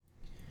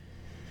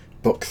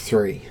Book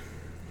 3.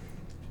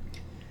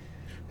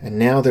 And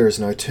now there is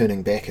no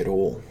turning back at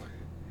all.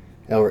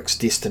 Elric's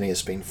destiny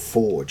has been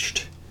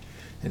forged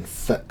and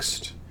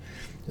fixed,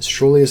 as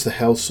surely as the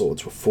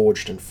Hellswords were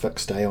forged and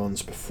fixed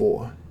aeons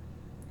before.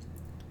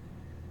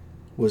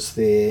 Was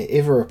there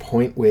ever a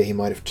point where he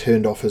might have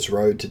turned off his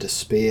road to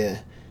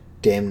despair,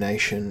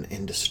 damnation,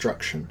 and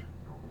destruction?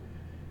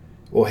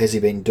 Or has he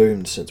been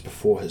doomed since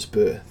before his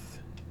birth?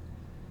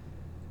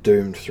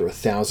 Doomed through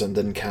 1,000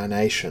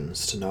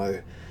 incarnations to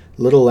know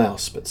little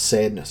else but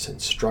sadness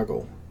and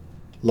struggle,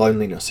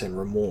 loneliness and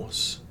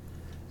remorse,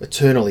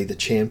 eternally the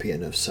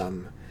champion of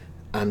some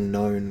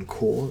unknown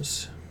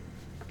cause?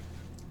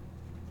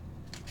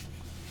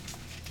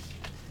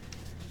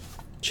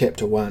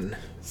 Chapter 1.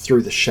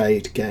 Through the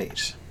Shade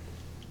Gate.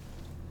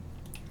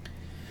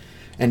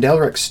 And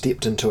Elric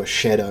stepped into a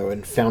shadow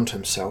and found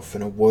himself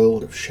in a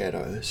world of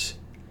shadows.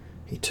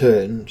 He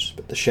turned,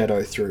 but the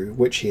shadow through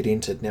which he had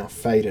entered now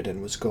faded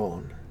and was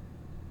gone.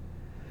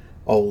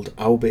 Old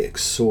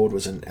Albec's sword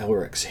was in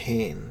Elric's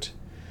hand.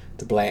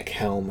 The black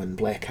helm and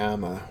black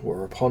armour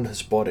were upon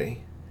his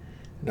body,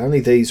 and only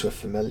these were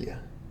familiar,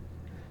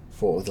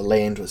 for the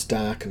land was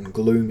dark and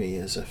gloomy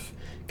as if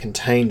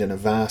contained in a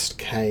vast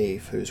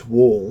cave whose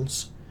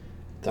walls,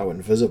 though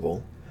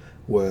invisible,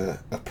 were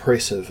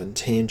oppressive and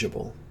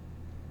tangible.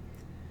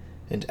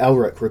 And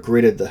Elric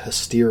regretted the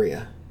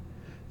hysteria,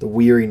 the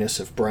weariness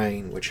of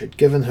brain which had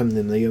given him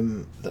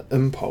the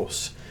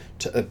impulse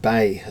to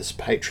obey his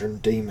patron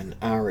demon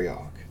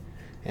Ariog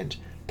and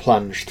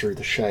plunge through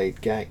the Shade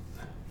Gate.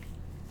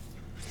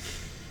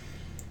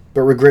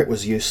 But regret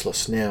was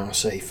useless now,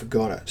 so he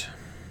forgot it.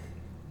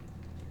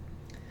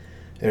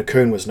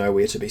 Ercune was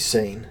nowhere to be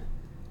seen.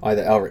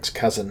 Either Elric's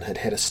cousin had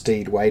had a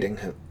steed awaiting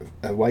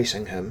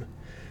him,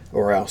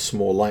 or else,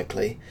 more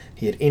likely,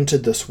 he had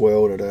entered this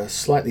world at a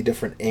slightly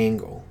different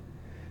angle,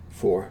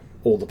 for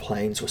all the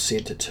planes were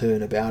said to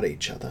turn about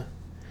each other,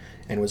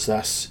 and was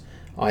thus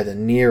either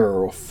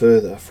nearer or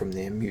further from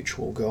their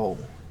mutual goal.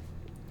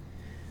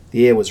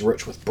 The air was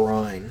rich with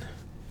brine,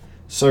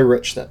 so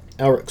rich that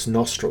Elric's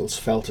nostrils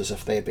felt as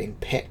if they had been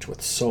packed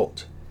with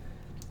salt.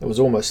 It was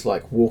almost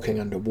like walking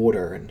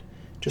underwater and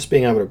just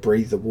being able to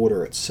breathe the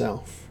water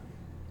itself.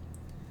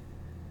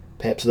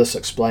 Perhaps this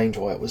explained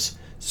why it was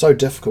so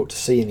difficult to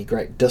see any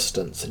great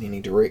distance in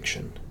any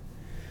direction,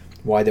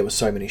 why there were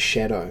so many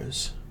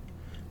shadows,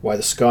 why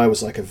the sky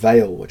was like a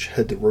veil which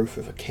hid the roof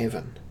of a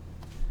cavern.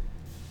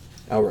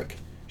 Elric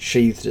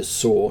sheathed his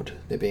sword,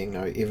 there being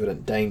no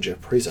evident danger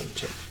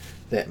present at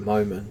that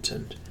moment,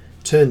 and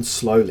turned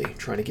slowly,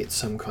 trying to get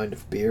some kind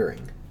of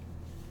bearing.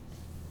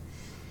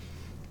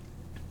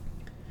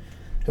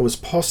 It was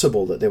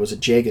possible that there was a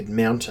jagged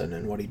mountain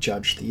in what he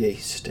judged the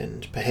east,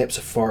 and perhaps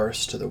a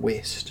forest to the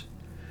west.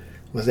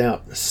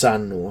 Without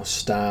sun or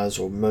stars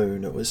or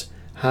moon, it was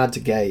hard to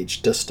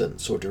gauge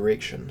distance or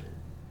direction.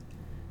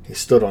 He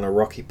stood on a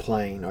rocky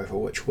plain over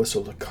which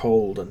whistled a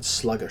cold and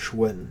sluggish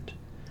wind,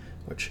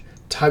 which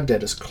tugged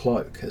at his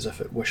cloak as if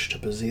it wished to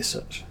possess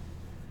it.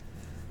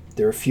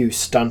 There were a few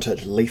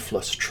stunted,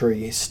 leafless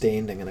trees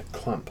standing in a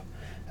clump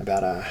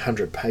about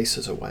 100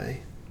 paces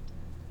away.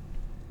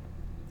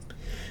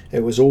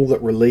 It was all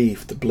that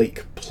relieved the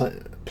bleak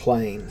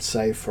plain,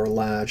 save for a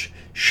large,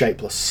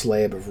 shapeless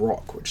slab of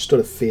rock which stood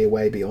a fair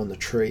way beyond the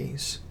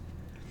trees.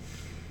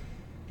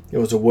 It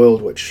was a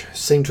world which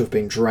seemed to have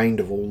been drained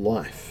of all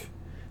life,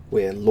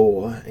 where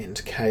law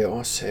and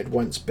chaos had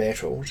once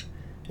battled,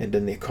 and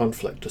in their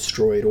conflict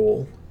destroyed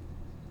all.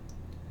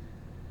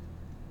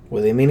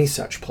 Were there many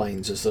such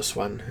plains as this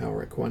one,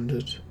 Elric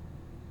wondered.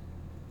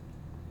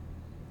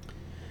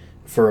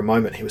 For a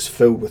moment he was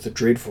filled with a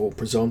dreadful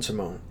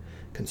presentiment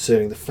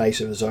concerning the fate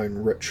of his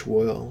own rich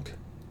world.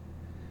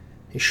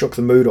 He shook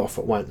the mood off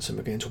at once and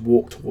began to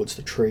walk towards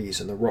the trees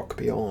and the rock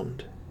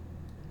beyond.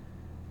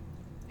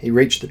 He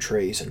reached the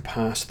trees and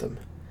passed them,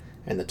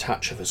 and the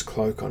touch of his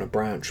cloak on a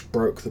branch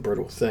broke the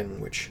brittle thing,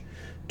 which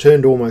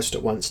turned almost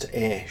at once to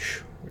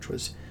ash, which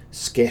was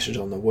scattered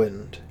on the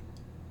wind.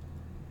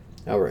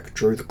 Elric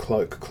drew the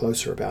cloak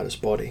closer about his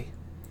body.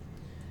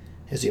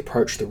 As he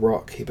approached the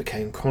rock, he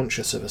became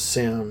conscious of a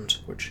sound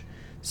which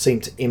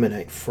seemed to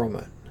emanate from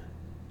it.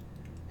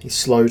 He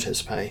slowed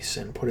his pace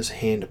and put his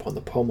hand upon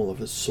the pommel of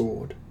his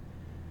sword.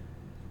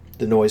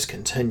 The noise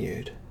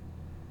continued,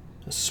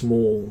 a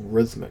small,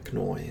 rhythmic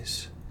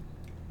noise.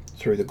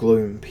 Through the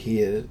gloom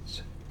peered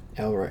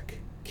Elric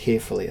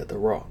carefully at the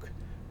rock,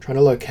 trying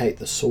to locate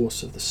the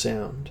source of the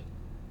sound.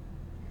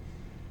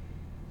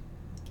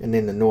 And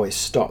then the noise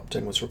stopped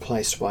and was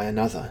replaced by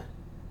another,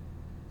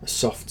 a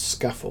soft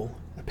scuffle,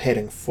 a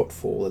padding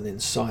footfall, and then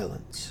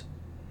silence.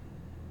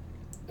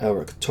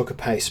 Elric took a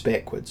pace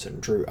backwards and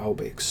drew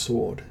Albec's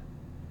sword.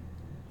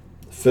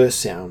 The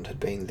first sound had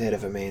been that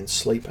of a man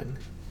sleeping.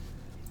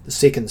 The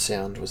second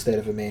sound was that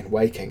of a man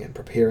waking and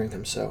preparing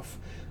himself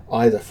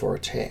either for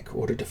attack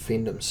or to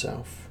defend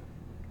himself.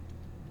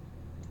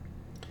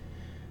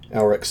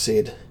 Elric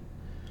said,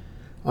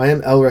 "I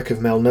am Elric of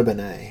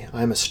Melniboné.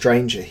 I am a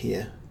stranger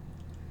here,"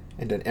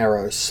 and an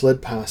arrow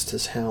slid past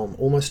his helm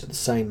almost at the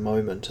same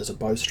moment as a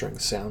bowstring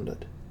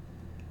sounded.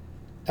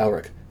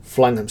 Elric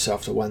flung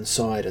himself to one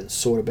side and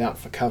sought about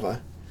for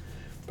cover,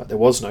 but there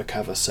was no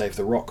cover save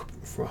the rock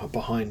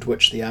behind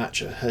which the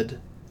archer hid.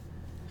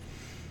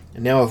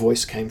 And now a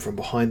voice came from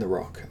behind the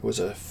rock. It was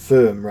a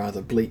firm,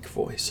 rather bleak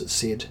voice. It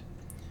said,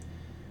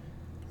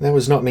 "That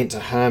was not meant to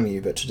harm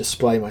you, but to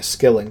display my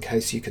skill in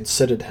case you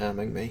considered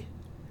harming me.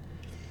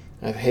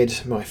 I've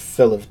had my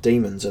fill of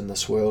demons in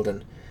this world,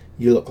 and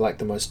you look like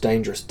the most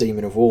dangerous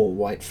demon of all,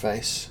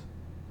 Whiteface."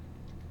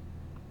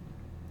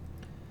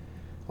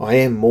 "I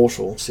am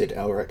mortal," said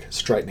Elric,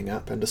 straightening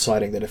up and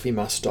deciding that if he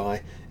must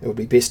die, it would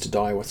be best to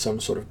die with some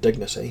sort of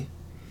dignity.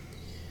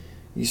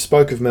 "You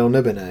spoke of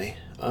Melniboné.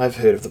 I've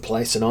heard of the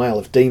place, an Isle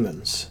of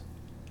Demons."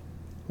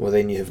 "Well,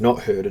 then you have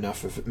not heard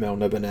enough of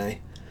Melniboné.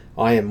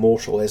 I am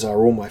mortal, as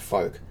are all my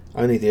folk.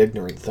 Only the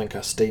ignorant think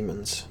us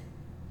demons."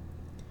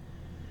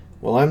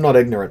 "Well, I am not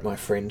ignorant, my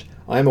friend.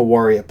 I am a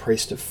warrior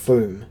priest of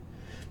Foom,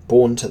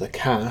 born to the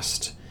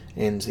caste,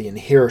 and the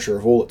inheritor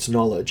of all its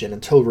knowledge, and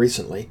until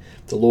recently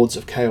the Lords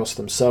of Chaos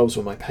themselves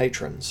were my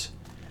patrons.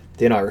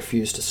 Then I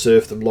refused to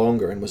serve them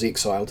longer and was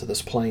exiled to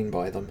this plane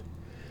by them.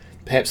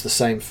 Perhaps the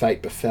same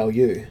fate befell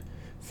you,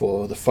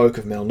 for the folk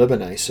of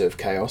Melniboné serve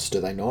Chaos, do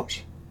they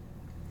not?"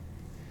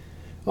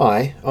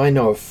 "Aye, I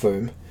know of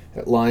Foom.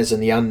 It lies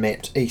in the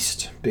unmapped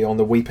east, beyond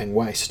the Weeping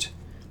Waste,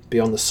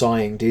 beyond the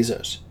Sighing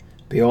Desert,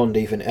 beyond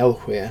even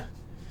Elwhere.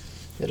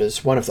 It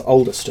is one of the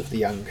oldest of the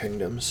young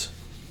kingdoms."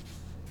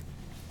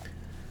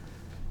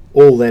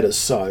 "All that is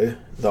so,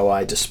 though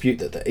I dispute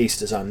that the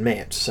east is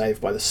unmapped,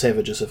 save by the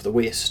savages of the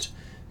west.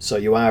 So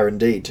you are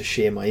indeed to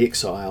share my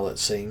exile, it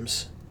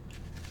seems."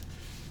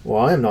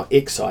 "Well, I am not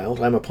exiled.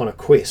 I am upon a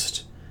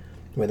quest.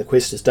 When the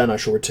quest is done, I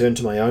shall return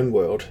to my own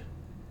world."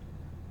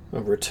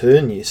 "A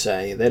return, you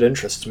say? That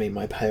interests me,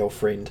 my pale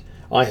friend.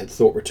 I had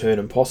thought return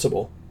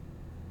impossible."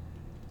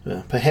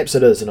 "Perhaps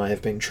it is, and I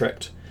have been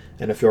tricked.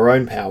 And if your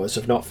own powers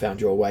have not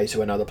found your way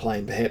to another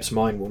plane, perhaps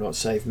mine will not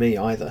save me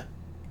either."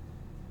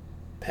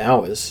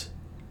 "Powers?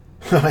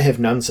 I have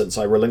none since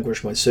I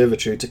relinquished my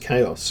servitude to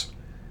Chaos.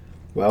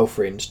 Well,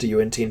 friend, do you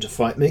intend to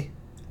fight me?"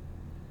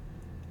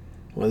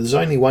 "Well, there's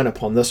only one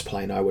upon this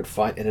plane I would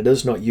fight, and it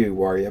is not you,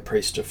 warrior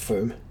priest of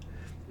Foom."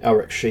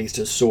 Elric sheathed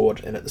his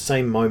sword, and at the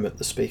same moment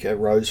the speaker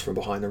rose from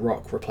behind the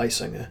rock,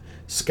 replacing a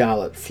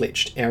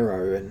scarlet-fletched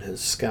arrow in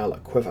his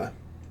scarlet quiver.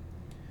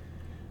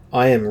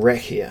 "I am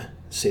Rakhir,"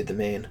 said the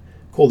man,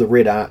 "called the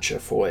Red Archer,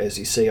 for, as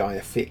you see, I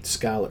affect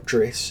scarlet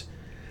dress.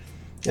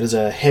 It is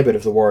a habit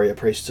of the warrior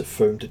priests of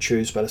Foom to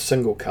choose but a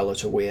single colour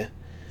to wear.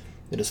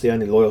 It is the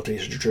only loyalty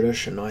to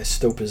tradition I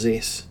still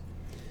possess."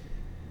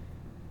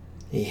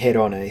 He had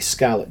on a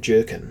scarlet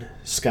jerkin,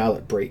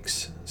 scarlet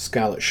breeks,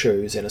 scarlet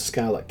shoes, and a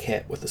scarlet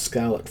cap with a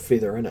scarlet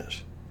feather in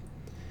it.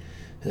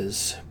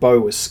 His bow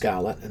was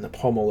scarlet, and the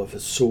pommel of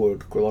his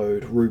sword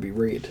glowed ruby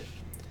red.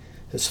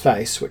 His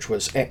face, which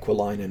was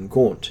aquiline and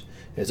gaunt,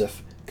 as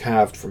if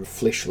carved from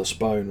fleshless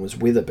bone, was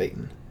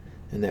weather-beaten,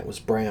 and that was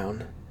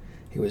brown.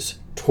 He was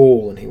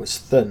tall and he was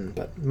thin,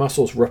 but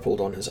muscles rippled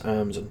on his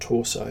arms and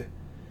torso.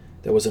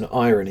 There was an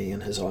irony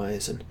in his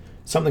eyes, and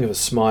something of a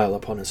smile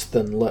upon his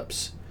thin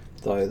lips,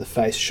 though the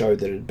face showed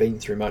that it had been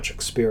through much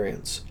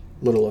experience,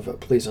 little of it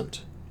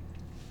pleasant.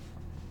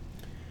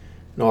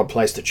 "An odd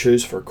place to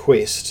choose for a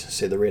quest,"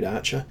 said the Red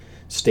Archer,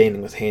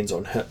 standing with hands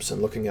on hips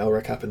and looking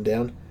Elric up and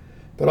down,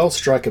 "but I'll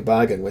strike a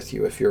bargain with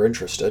you if you're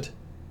interested."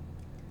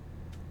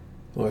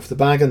 "Well, if the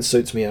bargain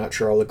suits me,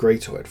 Archer, I'll agree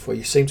to it, for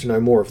you seem to know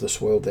more of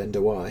this world than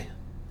do I."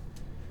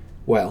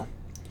 "Well,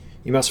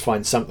 you must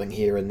find something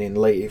here and then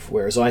leave,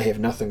 whereas I have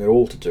nothing at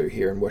all to do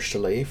here and wish to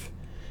leave.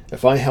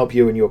 If I help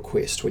you in your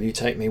quest, will you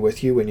take me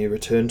with you when you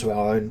return to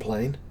our own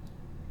plane?"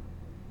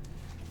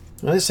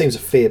 "Now, this seems a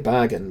fair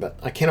bargain, but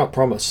I cannot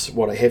promise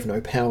what I have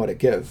no power to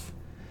give.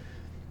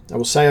 I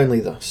will say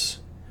only this.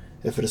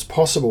 If it is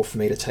possible for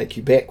me to take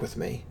you back with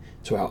me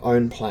to our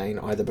own plane,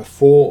 either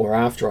before or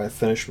after I have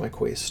finished my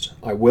quest,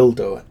 I will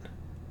do it."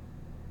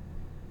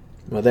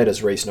 "Well, that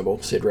is reasonable,"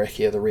 said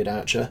Rakhir the Red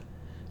Archer.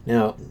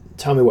 "Now,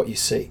 tell me what you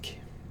seek."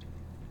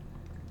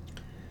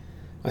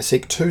 "I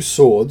seek 2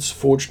 swords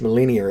forged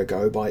millennia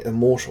ago by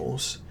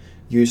immortals,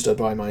 used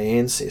by my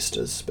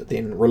ancestors, but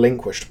then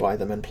relinquished by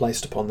them and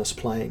placed upon this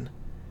plane.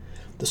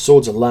 The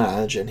swords are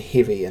large and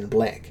heavy and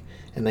black,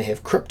 and they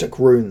have cryptic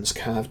runes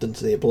carved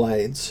into their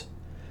blades.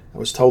 I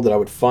was told that I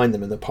would find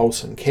them in the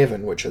Pulsing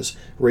Cavern, which is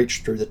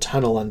reached through the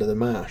tunnel under the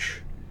marsh.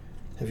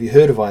 Have you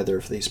heard of either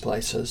of these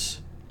places?"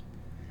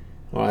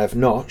 "I have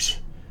not,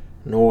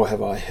 nor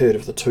have I heard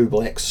of the 2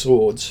 black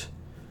swords."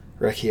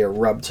 Rakhir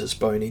rubbed his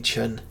bony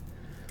chin.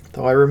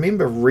 "Though I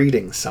remember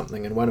reading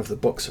something in one of the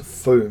books of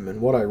Foom,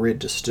 and what I read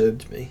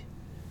disturbed me."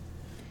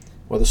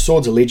 "Well, the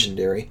swords are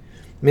legendary.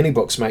 Many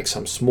books make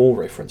some small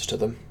reference to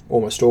them,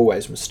 almost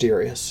always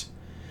mysterious.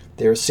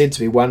 There is said to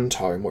be one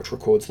tome which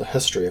records the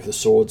history of the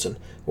swords and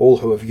all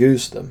who have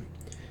used them,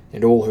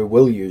 and all who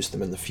will use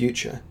them in the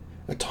future,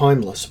 a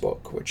timeless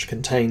book which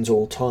contains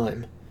all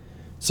time.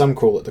 Some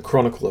call it the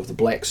Chronicle of the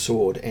Black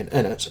Sword, and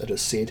in it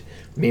is said,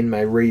 men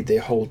may read their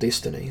whole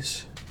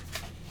destinies."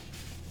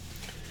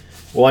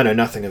 "Well, I know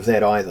nothing of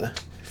that either.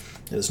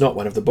 It is not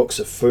one of the books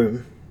of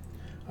Foom.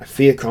 I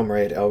fear,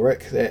 Comrade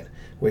Elric, that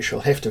we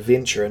shall have to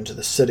venture into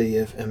the city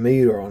of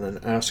Emiron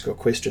and ask your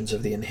questions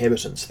of the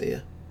inhabitants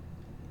there."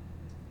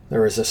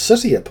 "There is a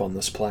city upon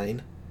this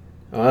plain?"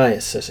 "Aye,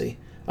 a city.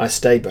 I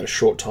stayed but a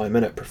short time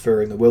in it,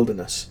 preferring the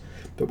wilderness,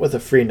 but with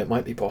a friend it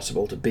might be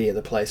possible to bear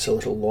the place a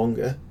little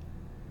longer."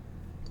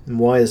 "And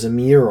why is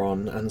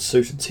Emiron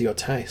unsuited to your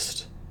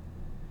taste?"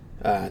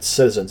 Its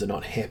citizens are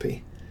not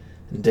happy.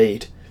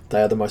 Indeed,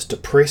 they are the most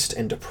depressed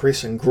and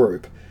depressing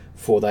group,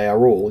 for they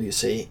are all, you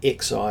see,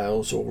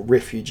 exiles or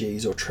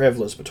refugees or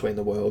travellers between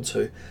the worlds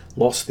who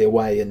lost their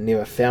way and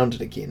never found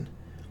it again.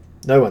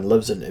 No one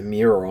lives in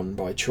Emiron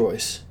by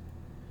choice.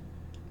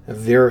 A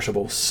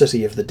veritable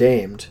city of the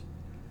damned.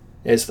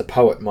 As the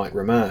poet might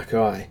remark,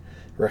 aye,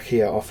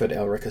 Rakia offered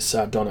Elric a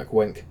sardonic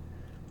wink,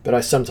 but I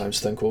sometimes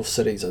think all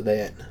cities are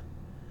that.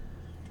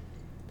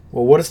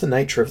 "Well, what is the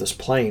nature of this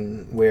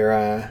plain where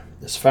are,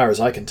 as far as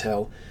I can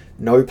tell,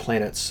 no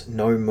planets,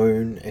 no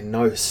moon, and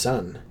no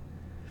sun?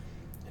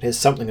 It has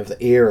something of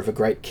the air of a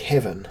great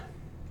cavern."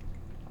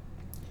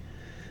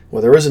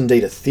 "Well, there is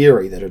indeed a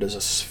theory that it is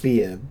a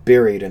sphere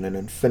buried in an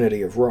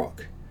infinity of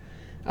rock.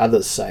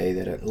 Others say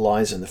that it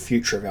lies in the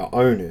future of our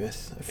own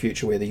Earth, a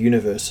future where the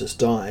universe has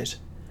died.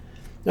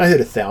 I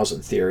heard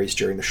 1,000 theories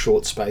during the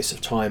short space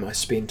of time I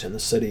spent in the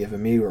city of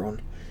Emiron.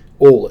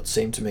 All, it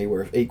seemed to me,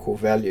 were of equal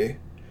value.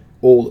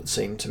 All, it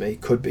seemed to me,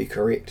 could be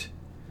correct.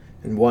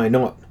 And why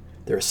not?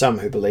 There are some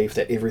who believe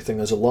that everything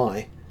is a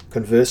lie.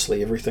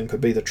 Conversely, everything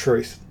could be the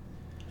truth."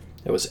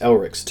 It was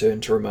Elric's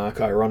turn to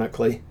remark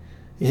ironically,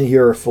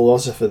 "You're a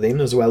philosopher then,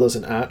 as well as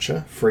an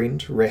archer,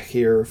 friend,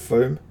 Rakia of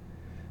Foom?"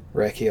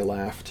 Rakia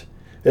laughed.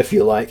 "If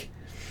you like.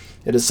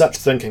 It is such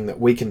thinking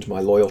that weakened my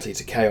loyalty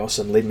to Chaos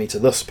and led me to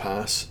this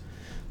pass.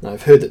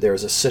 I've heard that there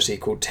is a city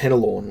called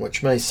Tanalorn,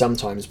 which may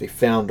sometimes be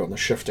found on the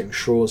shifting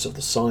shores of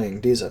the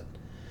Sighing Desert.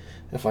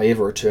 If I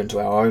ever return to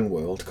our own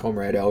world,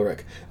 Comrade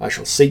Elric, I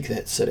shall seek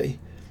that city,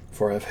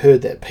 for I have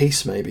heard that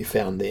peace may be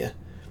found there,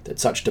 that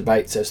such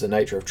debates as the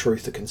nature of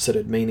truth are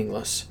considered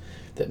meaningless,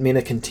 that men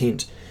are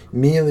content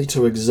merely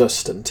to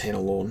exist in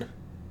Tanalorn."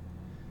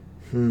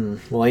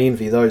 Well, I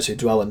envy those who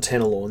dwell in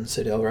Tanalorn,"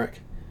 said Elric.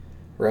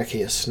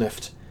 Rakia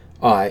sniffed.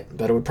 "Aye,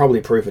 but it would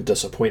probably prove a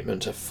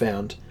disappointment if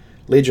found.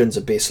 Legends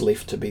are best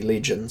left to be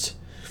legends,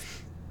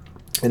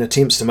 and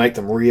attempts to make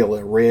them real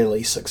are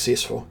rarely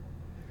successful.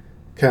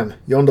 Come,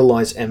 yonder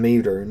lies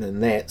Emiron,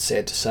 and that,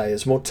 sad to say,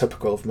 is more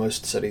typical of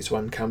most cities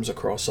one comes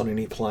across on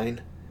any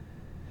plain."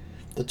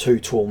 The two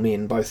tall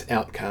men, both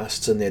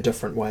outcasts in their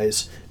different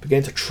ways,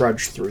 began to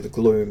trudge through the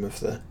gloom of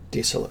the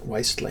desolate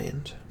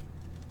wasteland.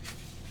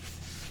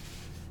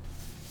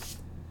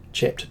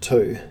 Chapter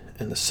 2.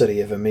 In the city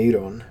of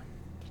Emiron.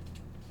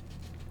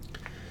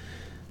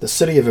 The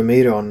city of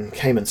Emiron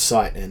came in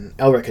sight, and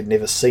Elric had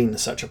never seen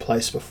such a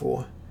place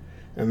before.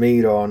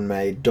 Emiron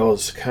made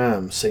Doz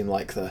Kham seem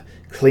like the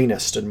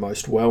cleanest and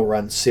most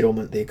well-run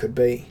settlement there could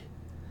be.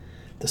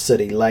 The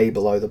city lay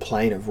below the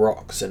plain of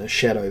rocks in a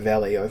shadow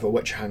valley over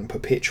which hung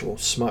perpetual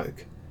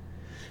smoke.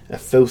 A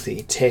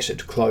filthy,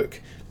 tattered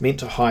cloak meant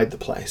to hide the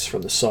place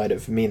from the sight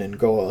of men and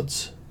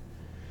gods.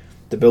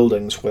 The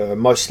buildings were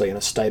mostly in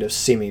a state of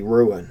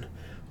semi-ruin,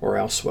 or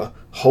else were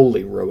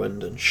wholly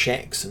ruined and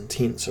shacks and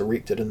tents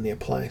erected in their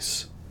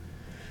place.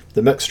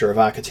 The mixture of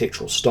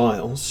architectural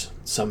styles,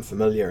 some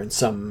familiar and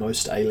some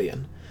most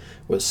alien,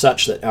 was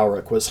such that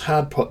Elric was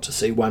hard put to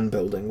see one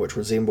building which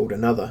resembled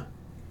another.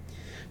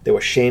 There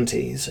were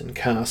shanties and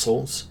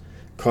castles,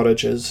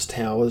 cottages,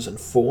 towers and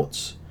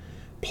forts,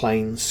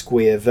 plain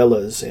square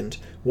villas and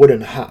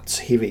wooden huts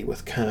heavy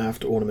with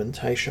carved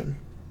ornamentation.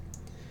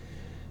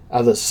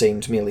 Others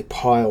seemed merely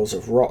piles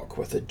of rock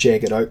with a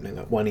jagged opening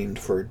at one end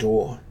for a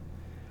door.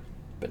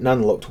 But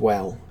none looked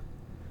well.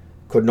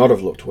 Could not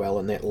have looked well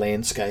in that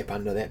landscape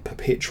under that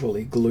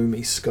perpetually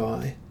gloomy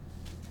sky.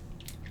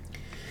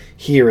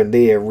 Here and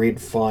there red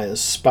fires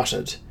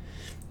sputtered,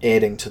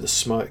 adding to the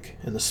smoke,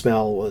 and the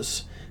smell,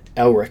 was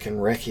Elric and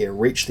Rakia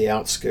reached the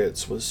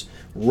outskirts, was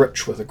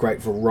rich with a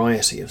great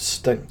variety of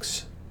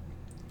stinks.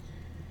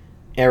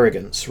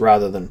 "Arrogance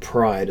rather than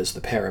pride is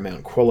the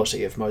paramount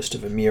quality of most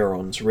of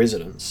Emiron's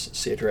residents,"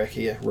 said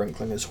Rakia,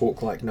 wrinkling his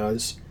hawk-like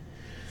nose,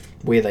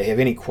 "where they have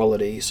any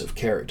qualities of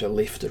character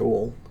left at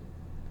all."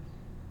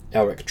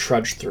 Elric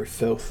trudged through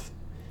filth.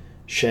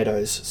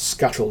 Shadows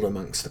scuttled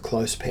amongst the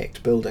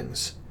close-packed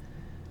buildings.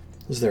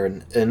 "Is there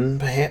an inn,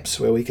 perhaps,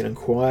 where we can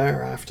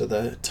inquire after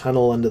the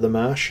tunnel under the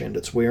marsh and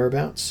its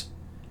whereabouts?"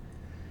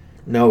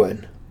 "No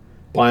inn.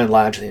 By and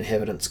large the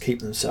inhabitants keep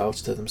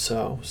themselves to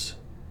themselves."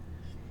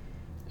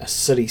 "A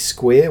city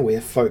square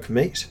where folk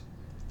meet?"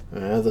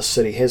 "The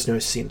city has no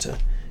centre.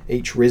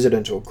 Each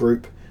resident or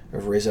group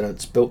of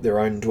residents built their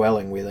own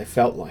dwelling where they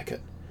felt like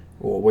it,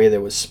 or where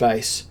there was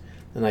space,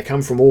 and they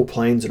come from all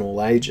planes and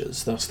all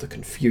ages, thus the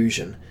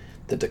confusion,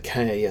 the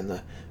decay and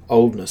the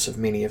oldness of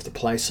many of the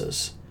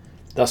places,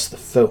 thus the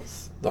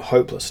filth, the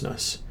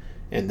hopelessness,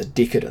 and the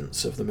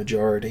decadence of the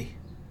majority."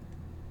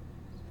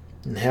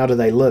 "And how do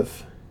they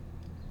live?"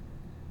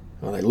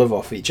 "Well, they live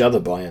off each other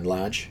by and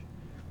large.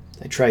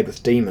 They trade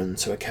with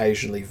demons who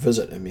occasionally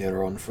visit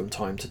Emiron from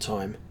time to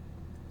time."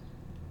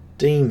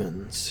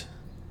 Demons.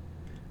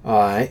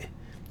 Aye,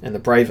 and the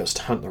bravest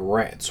hunt the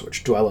rats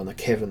which dwell in the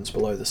caverns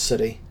below the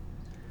city.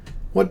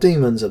 What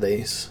demons are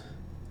these?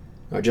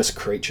 Oh, just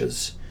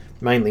creatures,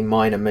 mainly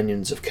minor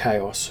minions of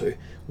chaos who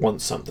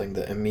want something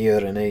that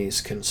Emir and Ease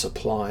can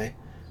supply.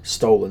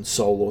 Stolen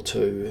soul or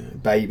two,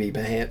 baby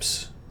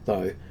perhaps,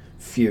 though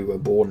few are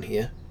born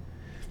here.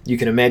 You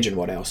can imagine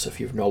what else if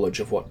you've knowledge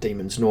of what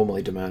demons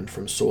normally demand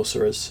from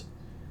sorcerers.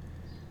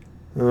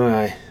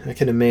 Aye, I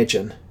can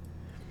imagine.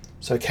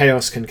 So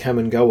chaos can come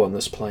and go on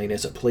this plane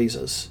as it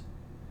pleases.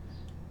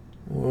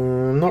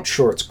 I'm not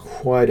sure it's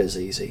quite as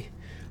easy,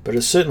 but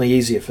it's certainly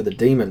easier for the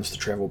demons to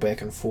travel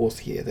back and forth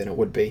here than it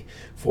would be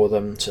for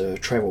them to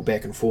travel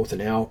back and forth in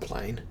our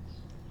plane.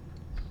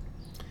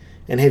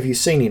 And have you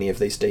seen any of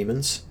these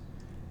demons?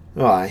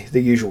 Aye,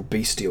 the usual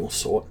bestial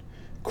sort.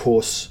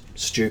 Coarse,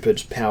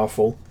 stupid,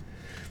 powerful.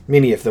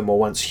 Many of them were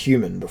once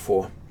human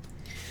before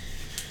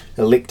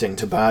electing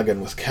to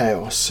bargain with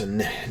chaos,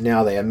 and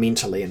now they are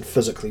mentally and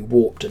physically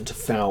warped into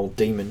foul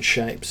demon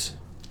shapes.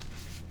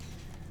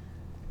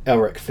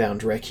 Elric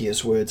found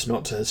Rakia's words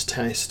not to his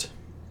taste.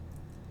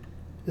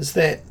 Is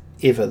that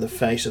ever the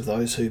fate of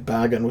those who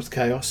bargain with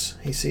chaos?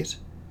 He said.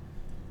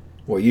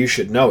 Well, you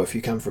should know if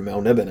you come from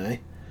Melniboné.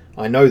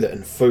 I know that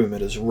in Foom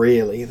it is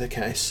rarely the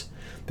case,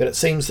 but it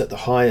seems that the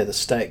higher the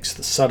stakes,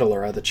 the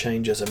subtler are the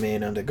changes a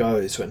man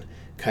undergoes when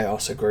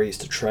chaos agrees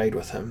to trade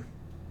with him.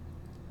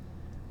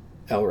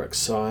 Elric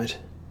sighed.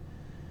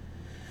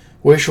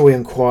 Where shall we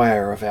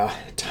inquire of our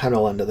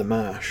tunnel under the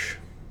marsh?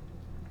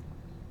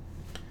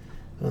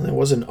 Well, there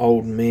was an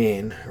old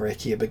man,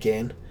 Rakia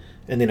began,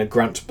 and then a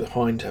grunt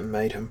behind him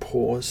made him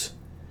pause.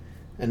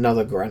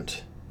 Another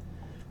grunt.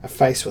 A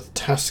face with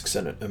tusks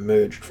in it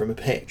emerged from a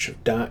patch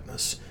of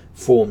darkness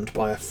formed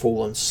by a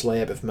fallen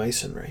slab of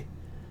masonry.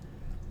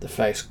 The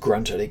face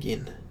grunted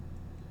again.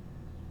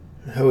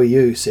 Who are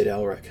you? Said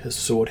Elric, his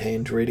sword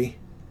hand ready.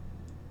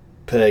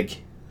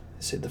 Pig,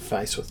 said the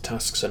face with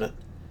tusks in it.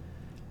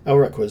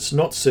 Elric was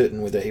not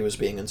certain whether he was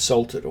being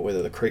insulted or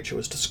whether the creature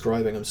was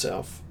describing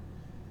himself.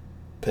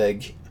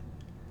 Pig.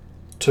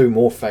 Two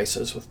more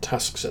faces with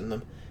tusks in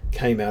them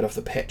came out of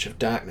the patch of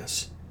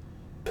darkness.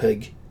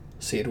 Pig,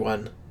 said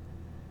one.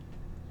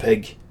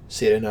 Pig,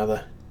 said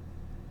another.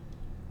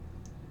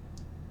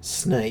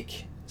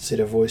 Snake, said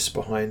a voice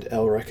behind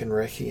Elric and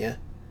Rakia.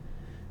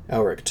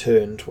 Elric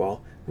turned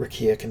while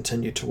Rakia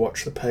continued to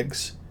watch the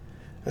pigs.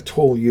 A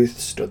tall youth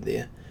stood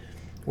there,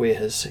 where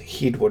his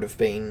head would have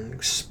been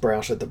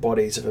sprouted the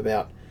bodies of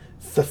about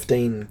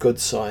 15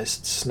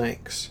 good-sized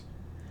snakes.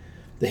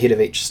 The head of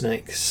each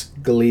snake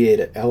glared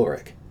at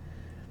Elric.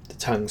 The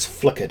tongues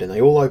flickered and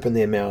they all opened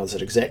their mouths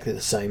at exactly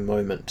the same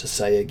moment to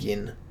say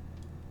again,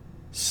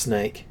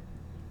 Snake.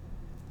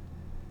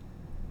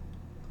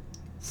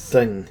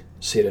 Thing,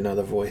 said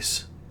another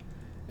voice.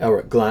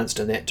 Elric glanced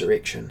in that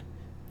direction,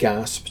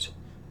 gasped,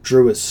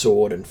 drew his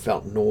sword and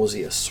felt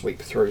nausea sweep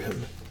through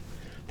him.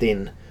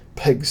 Then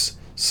pigs,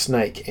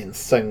 snake and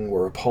thing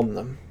were upon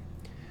them.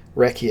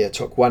 Rakia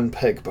took one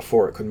pig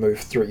before it could move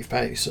 3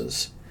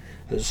 paces.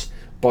 His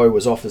bow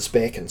was off his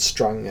back and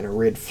strung, and a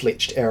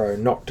red-fletched arrow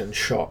knocked and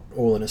shot,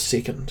 all in a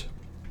second.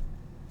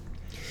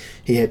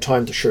 He had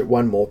time to shoot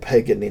one more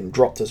pig and then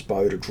dropped his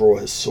bow to draw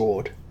his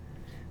sword.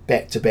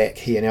 Back to back,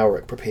 he and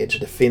Elric prepared to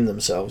defend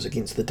themselves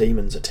against the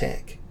demon's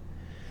attack.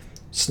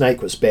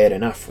 Snake was bad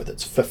enough with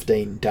its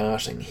 15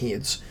 darting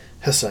heads,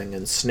 hissing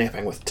and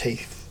snapping with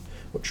teeth,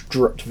 which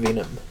dripped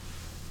venom.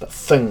 But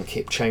Thing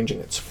kept changing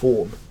its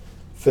form.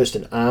 First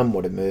an arm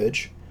would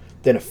emerge,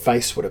 then a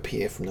face would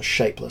appear from the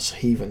shapeless,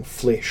 heaving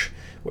flesh,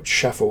 which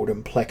shuffled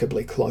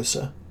implacably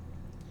closer.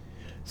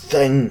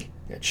 Thing!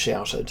 It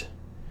shouted.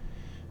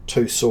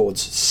 2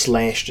 swords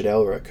slashed at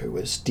Elric, who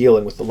was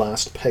dealing with the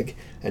last pig,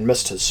 and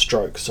missed his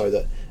stroke, so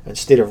that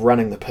instead of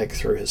running the pig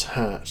through his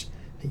heart,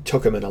 he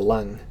took him in a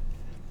lung.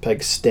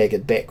 Pig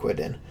staggered backward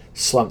and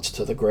slumped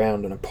to the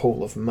ground in a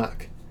pool of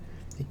muck.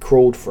 He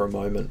crawled for a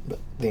moment, but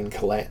then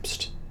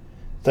collapsed.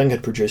 Thing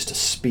had produced a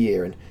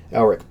spear, and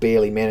Elric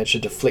barely managed to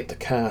deflect the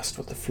cast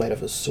with the flat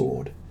of his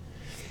sword.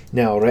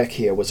 Now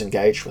Rakia was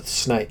engaged with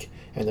Snake,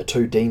 and the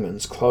 2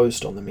 demons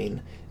closed on the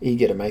men,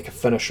 eager to make a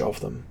finish of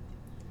them.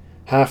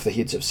 Half the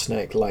heads of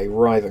Snake lay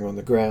writhing on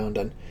the ground,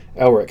 and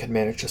Elric had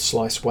managed to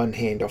slice one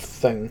hand off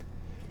Thing,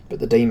 but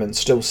the demons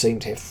still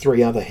seemed to have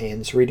 3 other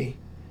hands ready.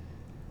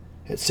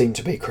 It seemed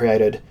to be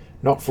created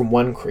not from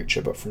one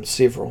creature, but from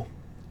several.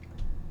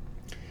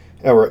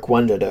 Elric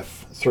wondered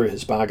if, through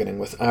his bargaining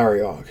with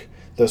Ariog,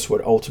 this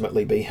would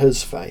ultimately be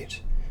his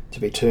fate, to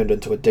be turned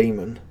into a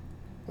demon,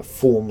 a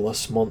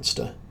formless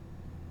monster.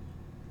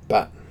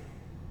 But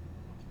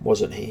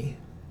wasn't he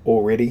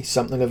already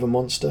something of a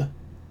monster?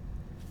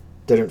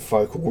 Didn't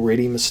folk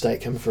already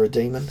mistake him for a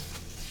demon?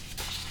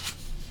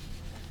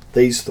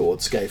 These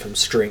thoughts gave him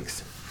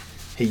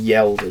strength. He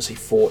yelled as he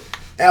fought,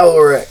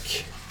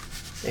 Elric!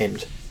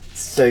 And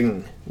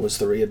Thing was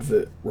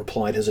the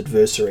replied his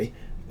adversary,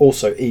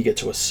 also eager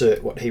to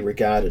assert what he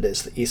regarded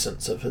as the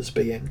essence of his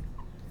being.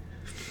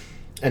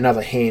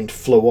 Another hand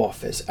flew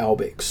off as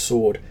Albec's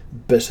sword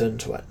bit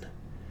into it.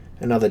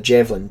 Another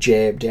javelin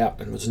jabbed out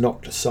and was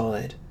knocked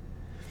aside.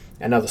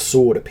 Another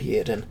sword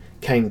appeared and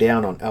came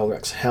down on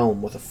Elric's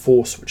helm with a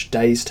force which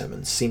dazed him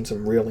and sent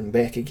him reeling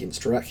back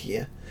against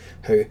Rakia,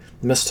 who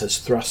missed his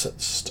thrust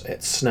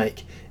at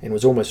Snake and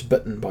was almost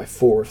bitten by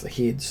 4 of the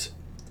heads.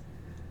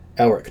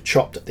 Elric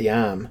chopped at the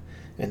arm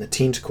and the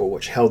tentacle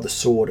which held the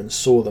sword and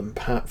saw them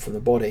part from the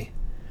body,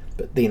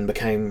 but then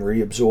became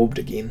reabsorbed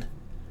again.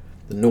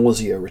 The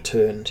nausea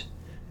returned.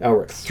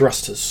 Elric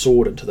thrust his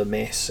sword into the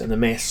mass, and the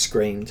mass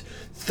screamed,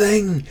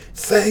 "Thing!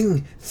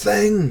 Thing!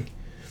 Thing!"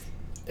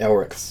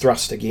 Elric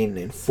thrust again,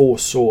 and 4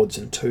 swords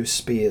and 2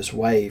 spears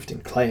waved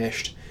and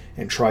clashed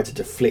and tried to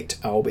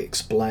deflect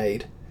Albec's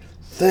blade.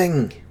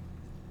 "Thing!"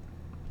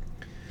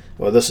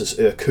 "Well, this is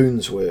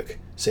Urkun's work,"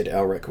 said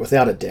Elric,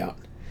 "without a doubt.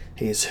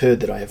 He has heard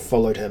that I have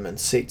followed him and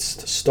seeks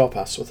to stop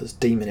us with his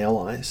demon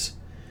allies."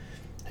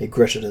 He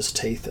gritted his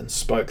teeth and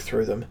spoke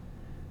through them.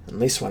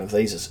 "Unless one of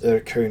these is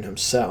Urkun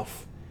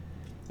himself.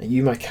 Are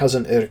you my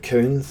cousin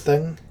Urkun,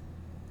 Thing?"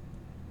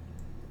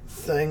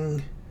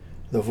 "Thing?"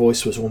 The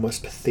voice was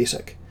almost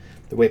pathetic.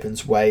 The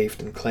weapons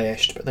waved and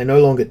clashed, but they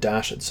no longer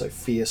darted so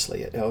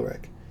fiercely at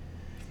Elric.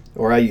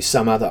 "Or are you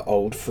some other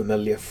old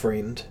familiar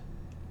friend?"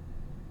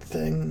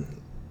 "Thing?"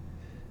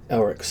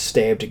 Elric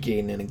stabbed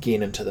again and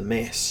again into the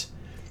mass.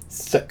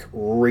 Thick,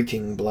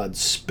 reeking blood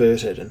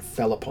spurted and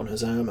fell upon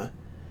his armour.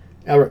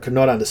 Elric could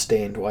not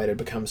understand why it had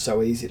become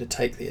so easy to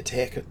take the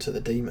attack to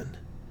the demon.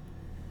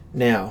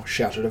 "Now,"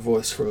 shouted a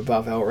voice from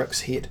above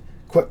Elric's head.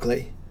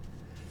 "Quickly!"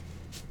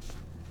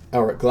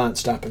 Elric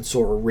glanced up and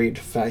saw a red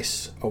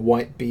face, a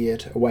white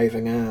beard, a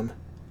waving arm.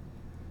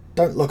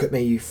 "Don't look at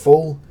me, you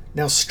fool!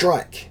 Now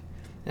strike!"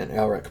 And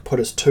Elric put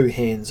his 2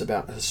 hands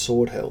about his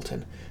sword hilt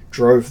and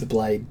drove the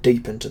blade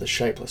deep into the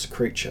shapeless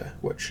creature,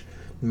 which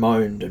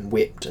moaned and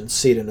wept and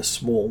said in a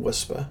small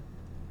whisper,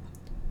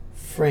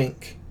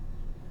 "Frank,"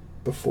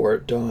 before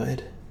it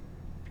died.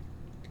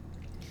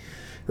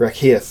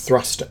 Rakia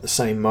thrust at the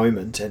same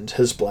moment, and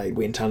his blade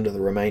went under the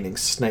remaining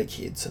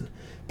snakeheads and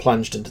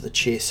plunged into the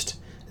chest,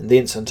 and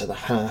thence into the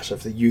heart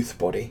of the youth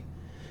body,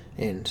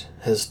 and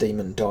his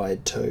demon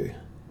died too.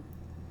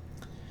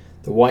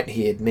 The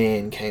white-haired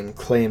man came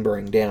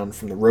clambering down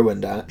from the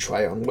ruined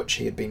archway on which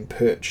he had been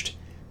perched.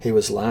 He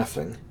was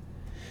laughing.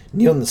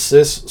 "Nion's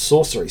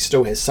sorcery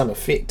still has some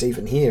effect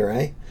even here,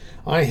 eh?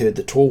 I heard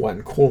the Tall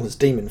One call his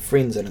demon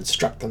friends and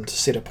instruct them to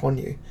set upon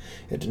you.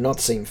 It did not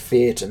seem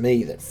fair to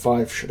me that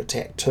 5 should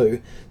attack 2,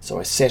 so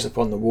I sat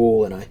upon the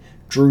wall and I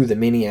drew the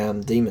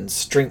many-armed demon's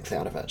strength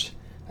out of it.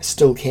 I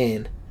still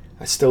can,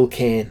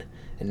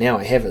 and now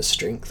I have his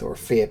strength, or a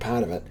fair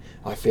part of it,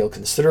 I feel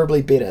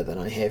considerably better than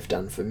I have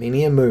done for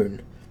many a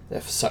moon,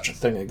 if such a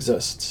thing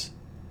exists."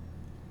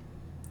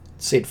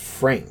 "It said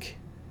Frank,"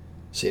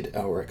 said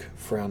Elric,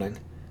 frowning.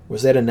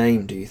 "Was that a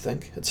name, do you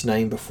think? Its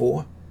name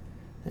before?"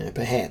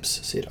 "Perhaps,"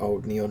 said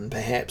old Nion,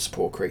 "perhaps,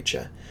 poor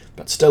creature.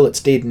 But still it's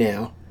dead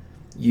now.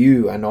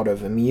 You are not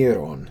of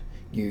Emeron,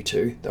 you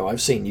two, though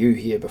I've seen you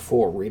here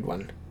before, Red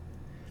One."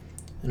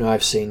 "And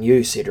I've seen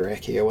you," said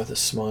Rakia with a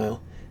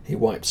smile. He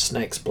wiped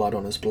Snake's blood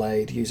on his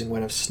blade, using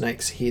one of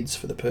Snake's heads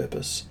for the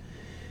purpose.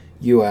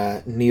 "You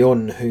are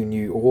Nion who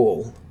knew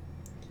all."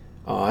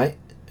 "Aye,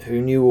 who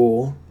knew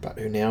all, but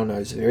who now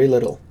knows very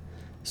little.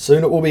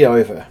 Soon it will be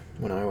over,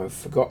 when I have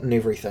forgotten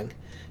everything.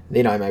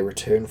 Then I may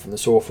return from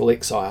this awful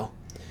exile.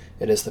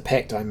 It is the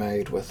pact I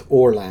made with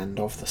Orland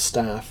of the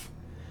Staff.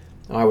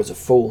 I was a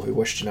fool who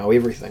wished to know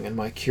everything, and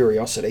my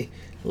curiosity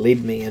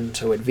led me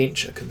into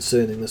adventure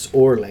concerning this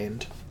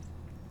Orland.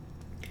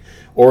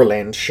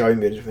 Orland showed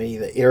me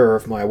the error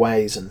of my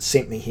ways and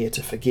sent me here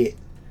to forget.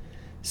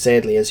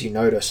 Sadly, as you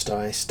noticed,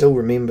 I still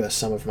remember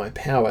some of my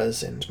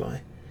powers and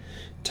my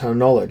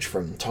knowledge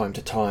from time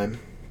to time.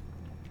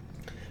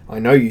 I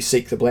know you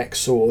seek the Black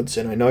Swords,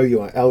 and I know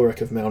you are Elric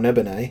of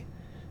Malniboné.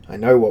 I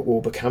know what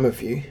will become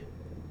of you."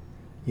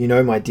 "You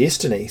know my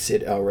destiny,"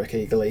 said Elric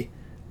eagerly.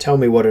 "Tell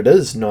me what it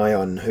is,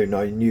 Nion who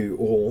knew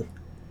all."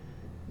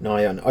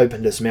 Nion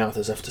opened his mouth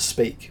as if to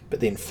speak, but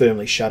then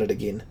firmly shut it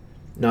again.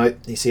 "No,"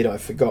 he said,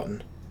 "I've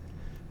forgotten."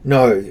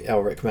 "No,"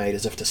 Elric made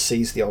as if to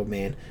seize the old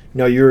man.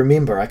 "No, you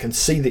remember. I can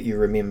see that you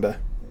remember."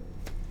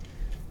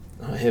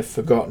 "I have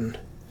forgotten."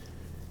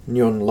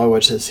 Nion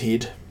lowered his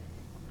head.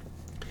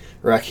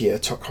 Rakia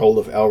took hold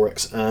of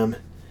Elric's arm.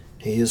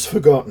 "He has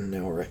forgotten,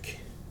 Elric."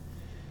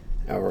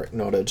 Elric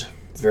nodded.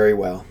 "Very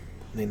well."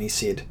 Then he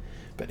said,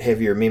 "But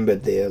have you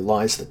remembered there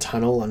lies the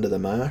tunnel under the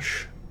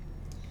marsh?"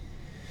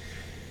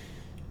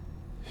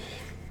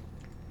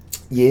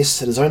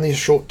 "Yes, it is only a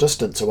short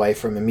distance away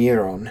from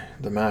Emeron,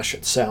 the marsh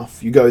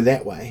itself. You go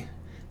that way.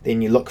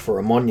 Then you look for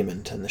a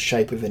monument in the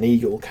shape of an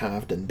eagle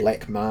carved in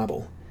black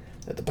marble.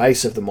 At the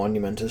base of the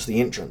monument is the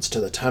entrance to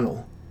the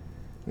tunnel."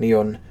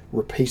 Nion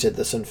repeated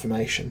this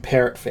information,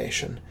 parrot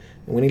fashion,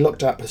 and when he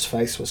looked up his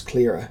face was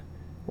clearer.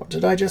 "What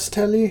did I just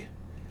tell you?"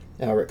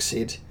 Elric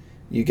said,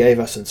 "You gave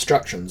us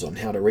instructions on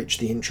how to reach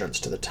the entrance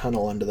to the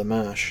tunnel under the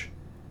marsh."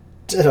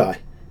 "Did I?"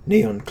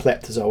 Nion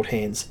clapped his old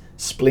hands.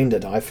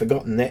 "Splendid, I've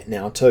forgotten that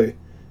now too.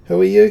 Who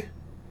are you?"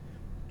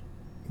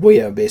 "We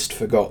are best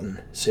forgotten,"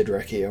 said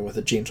Rakia with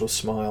a gentle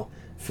smile.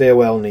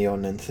 "Farewell,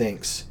 Nion, and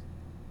thanks."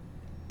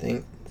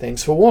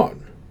 Thanks for what?"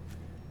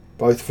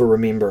 both for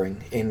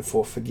remembering and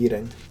for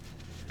forgetting.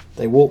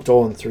 They walked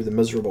on through the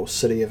miserable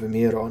city of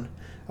Emiron,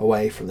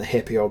 away from the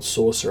happy old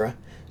sorcerer,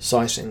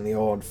 sighting the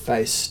odd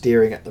face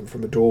staring at them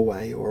from a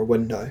doorway or a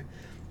window,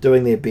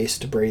 doing their best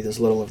to breathe as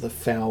little of the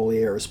foul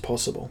air as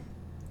possible.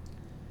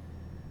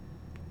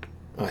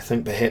 "I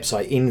think perhaps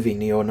I envy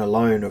Neon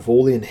alone of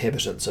all the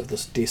inhabitants of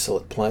this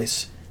desolate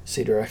place,"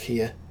 said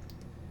Rakia.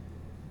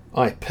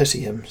 "I pity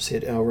him,"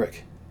 said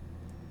Elric.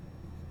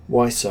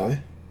 "Why so?"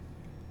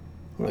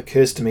 "Well, it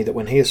occurs to me that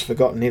when he has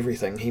forgotten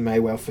everything, he may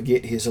well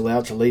forget he is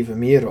allowed to leave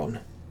Emiron."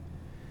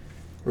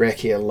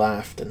 Rakia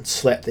laughed and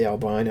slapped the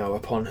albino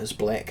upon his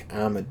black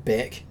armoured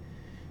back.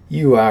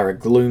 "You are a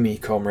gloomy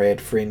comrade,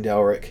 friend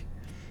Elric.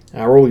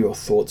 Are all your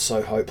thoughts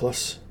so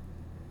hopeless?"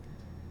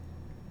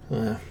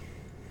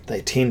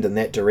 They tend in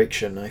that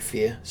direction, I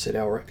fear," said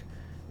Elric,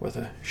 with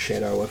a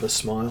shadow of a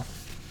smile.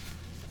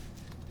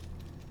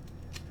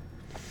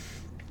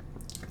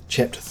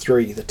 Chapter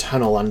 3. The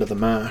Tunnel Under the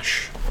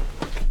Marsh.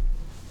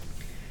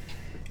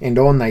 And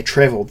on they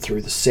travelled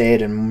through the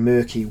sad and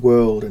murky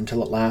world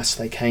until at last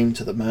they came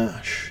to the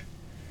marsh.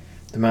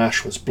 The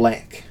marsh was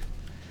black.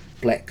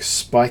 Black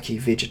spiky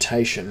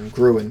vegetation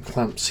grew in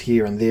clumps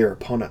here and there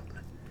upon it.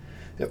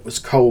 It was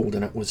cold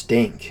and it was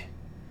dank.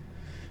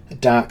 A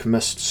dark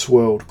mist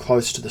swirled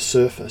close to the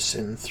surface,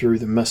 and through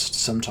the mist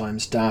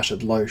sometimes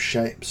darted low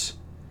shapes.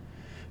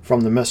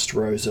 From the mist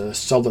rose a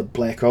solid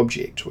black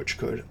object, which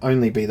could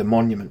only be the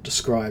monument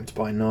described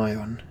by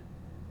Nion.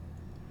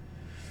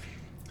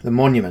 "The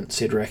monument,"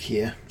 said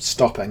Rakia,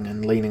 stopping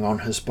and leaning on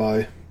his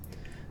bow.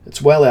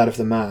 "It's well out of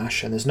the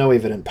marsh, and there's no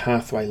evident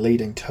pathway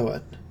leading to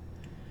it.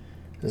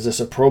 Is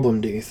this a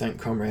problem, do you think,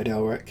 Comrade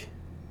Elric?"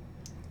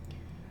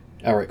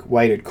 Elric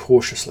waded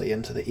cautiously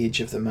into the edge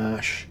of the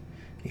marsh.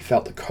 He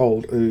felt the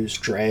cold ooze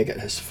drag at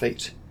his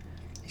feet.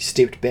 He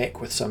stepped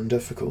back with some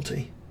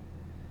difficulty.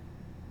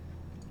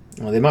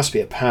 "Well, there must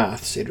be a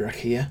path," said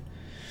Rakia,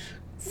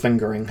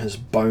 fingering his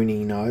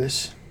bony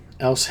nose.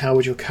 "Else how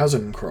would your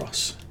cousin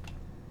cross?"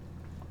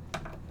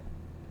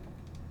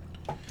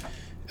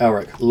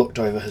 Elric looked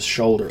over his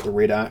shoulder at the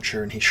Red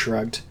Archer and he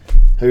shrugged.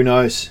 "Who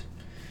knows?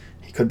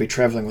 He could be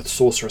travelling with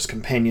sorceress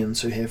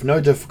companions who have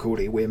no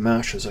difficulty where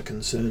marshes are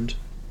concerned."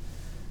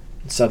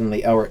 And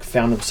suddenly Elric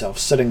found himself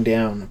sitting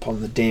down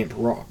upon the damp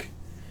rock.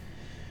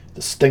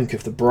 The stink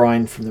of the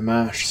brine from the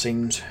marsh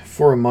seemed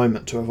for a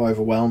moment to have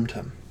overwhelmed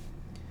him.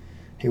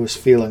 He was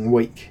feeling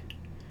weak.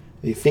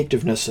 The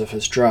effectiveness of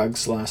his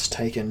drugs, last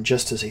taken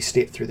just as he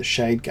stepped through the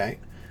shade gate,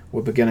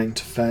 were beginning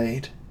to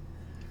fade.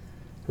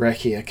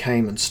 Rakia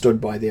came and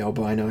stood by the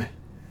albino.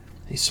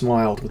 He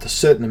smiled with a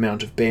certain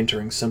amount of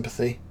bantering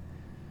sympathy.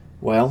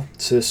 "Well,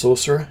 Sir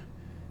Sorcerer,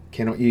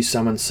 cannot you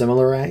summon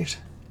similar aid?"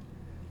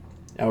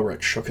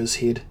 Elric shook his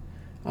head.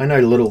 "I know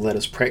little that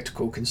is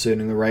practical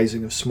concerning the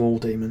raising of small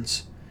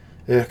demons.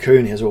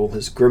 Urkun has all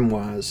his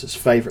grimoires, his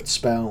favourite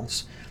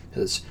spells,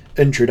 his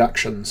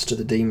introductions to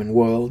the demon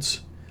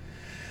worlds.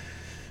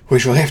 We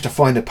shall have to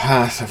find a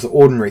path of the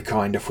ordinary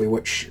kind if we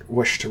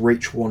wish to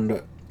reach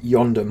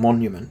yonder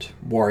monument,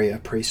 warrior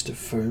priest of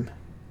Foom."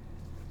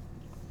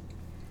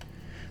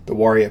 The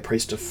warrior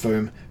priest of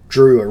Foom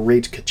drew a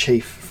red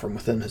kerchief from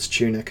within his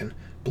tunic and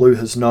blew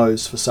his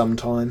nose for some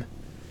time.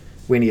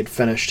 When he had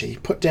finished, he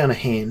put down a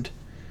hand,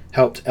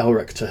 helped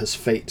Elric to his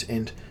feet,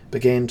 and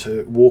began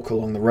to walk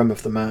along the rim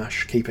of the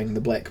marsh, keeping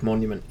the black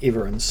monument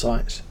ever in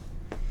sight.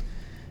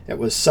 It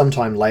was some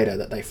time later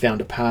that they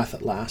found a path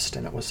at last,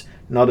 and it was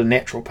not a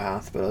natural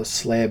path, but a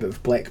slab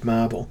of black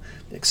marble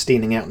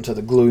extending out into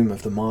the gloom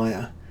of the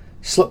mire,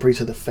 slippery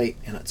to the feet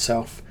and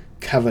itself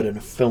covered in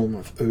a film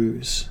of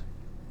ooze.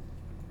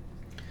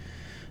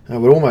 "I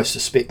would almost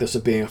suspect this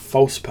of being a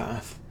false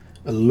path,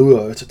 a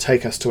lure to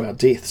take us to our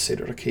death," said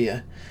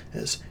Rakia,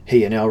 as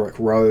he and Elric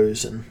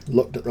rose and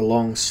looked at the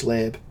long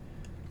slab.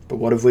 "But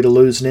what have we to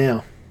lose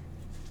now?"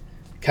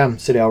 "Come,"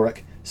 said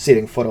Elric,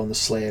 setting foot on the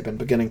slab and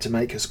beginning to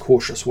make his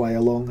cautious way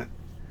along it.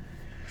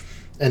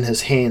 In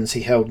his hands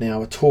he held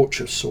now a torch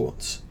of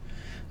sorts,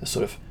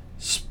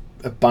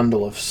 a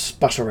bundle of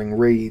sputtering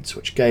reeds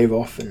which gave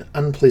off an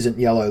unpleasant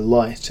yellow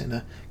light and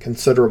a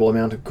considerable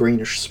amount of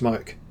greenish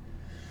smoke.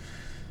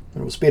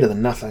 It was better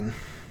than nothing.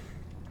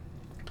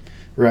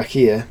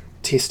 Rakia,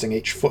 testing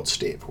each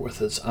footstep with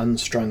his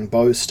unstrung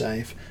bow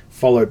stave,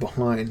 followed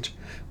behind,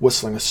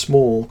 whistling a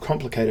small,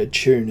 complicated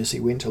tune as he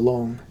went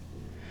along.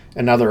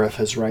 Another of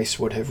his race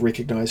would have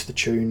recognised the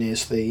tune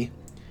as the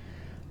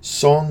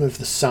song of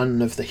the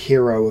son of the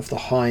hero of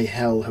the high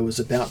hell who was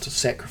about to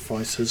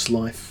sacrifice his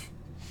life.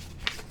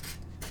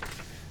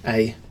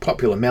 A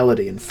popular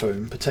melody in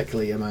Foom,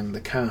 particularly among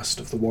the caste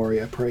of the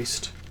warrior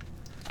priest.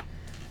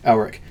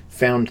 Elric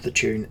found the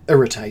tune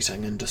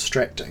irritating and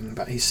distracting,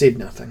 but he said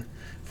nothing,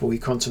 for he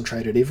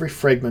concentrated every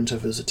fragment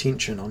of his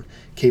attention on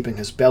keeping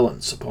his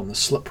balance upon the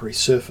slippery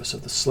surface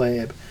of the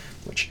slab,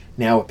 which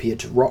now appeared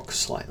to rock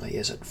slightly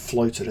as it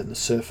floated in the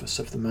surface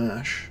of the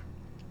marsh.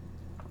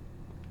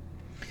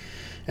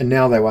 And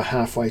now they were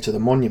halfway to the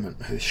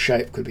monument, whose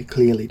shape could be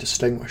clearly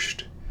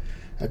distinguished.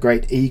 A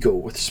great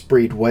eagle with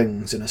spread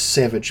wings and a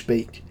savage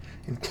beak,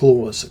 and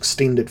claws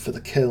extended for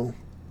the kill.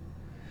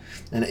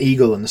 an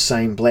eagle in the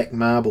same black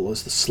marble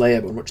as the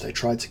slab on which they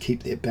tried to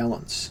keep their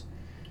balance,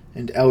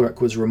 and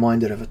Elric was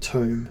reminded of a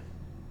tomb.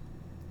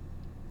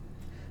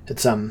 Had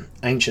some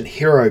ancient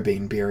hero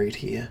been buried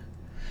here,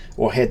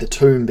 or had the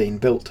tomb been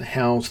built to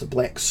house the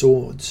black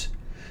swords,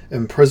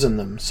 imprison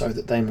them so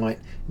that they might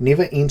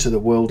never enter the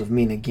world of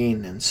men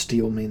again and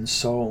steal men's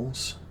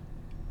souls?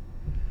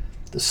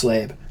 The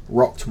slab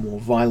rocked more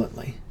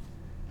violently.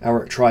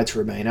 Elric tried to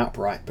remain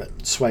upright,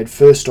 but swayed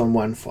first on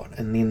one foot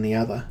and then the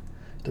other,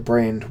 the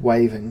brand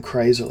waving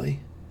crazily.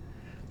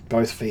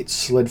 Both feet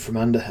slid from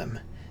under him,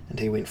 and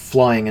he went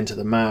flying into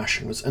the marsh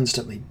and was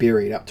instantly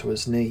buried up to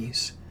his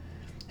knees.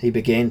 He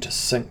began to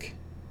sink.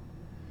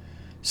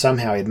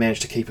 Somehow he had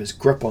managed to keep his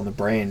grip on the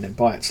brand, and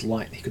by its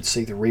light he could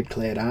see the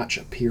red-clad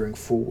archer peering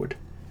forward.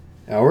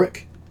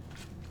 "Elric?"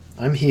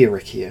 "I'm here,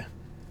 Rick.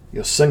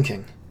 You're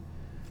sinking.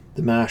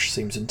 The marsh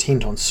seems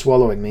intent on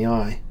swallowing me.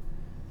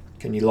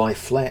 Can you lie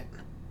flat?"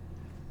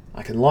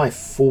 "I can lie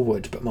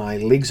forward, but my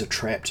legs are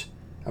trapped."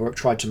 Elric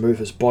tried to move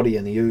his body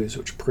in the ooze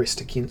which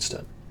pressed against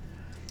it.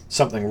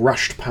 Something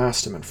rushed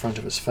past him in front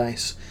of his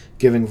face,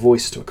 giving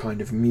voice to a kind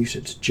of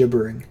muted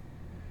gibbering.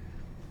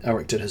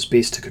 Elric did his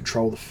best to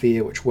control the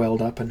fear which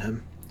welled up in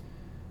him.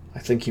 "I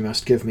think you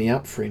must give me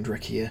up, friend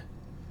Rick.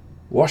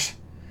 "What?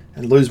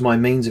 And lose my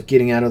means of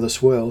getting out of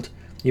this world?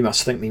 You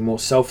must think me more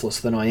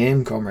selfless than I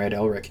am, comrade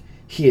Elric.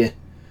 Here."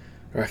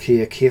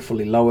 Rick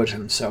carefully lowered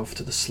himself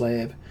to the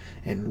slab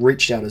and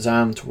reached out his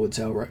arm towards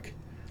Elric.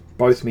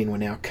 Both men were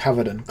now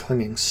covered in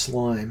clinging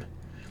slime.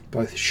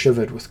 Both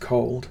shivered with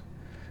cold.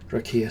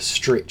 Rick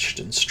stretched,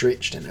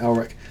 and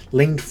Elric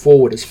leaned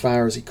forward as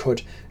far as he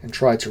could and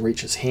tried to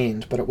reach his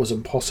hand, but it was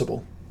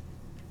impossible.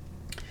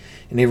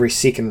 And every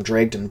second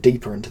dragged him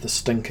deeper into the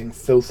stinking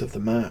filth of the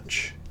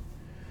march.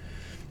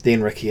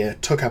 Then Rick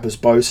took up his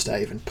bow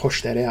stave and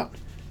pushed that out.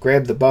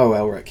 "Grab the bow,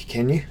 Elric,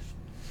 can you?"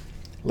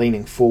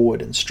 Leaning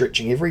forward and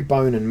stretching every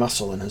bone and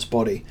muscle in his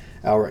body,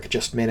 Elric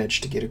just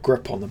managed to get a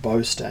grip on the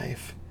bow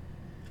stave.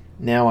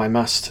 "Now I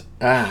must...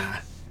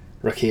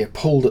 Rick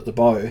pulled at the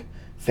bow,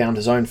 found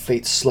his own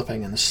feet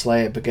slipping and the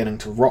slab beginning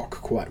to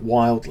rock quite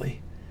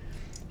wildly.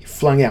 He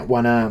flung out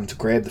one arm to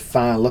grab the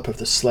far lip of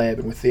the slab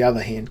and with the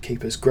other hand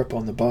keep his grip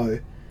on the bow.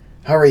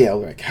 "Hurry,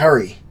 Elric,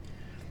 hurry!"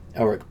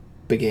 Elric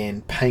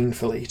began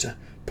painfully to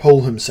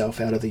pull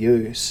himself out of the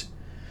ooze.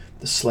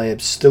 The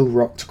slab still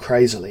rocked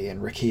crazily,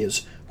 and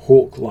Rick's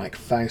hawk-like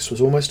face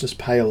was almost as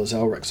pale as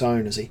Elric's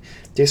own as he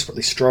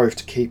desperately strove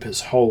to keep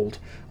his hold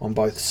on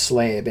both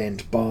slab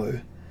and bow.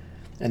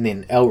 And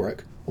then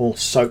Elric, all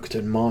soaked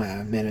in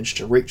mire, managed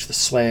to reach the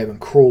slab and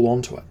crawl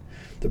onto it,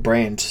 the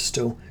brand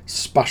still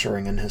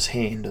sputtering in his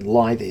hand, and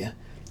lie there,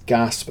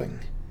 gasping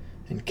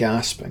and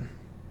gasping.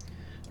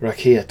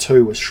 Rick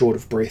too was short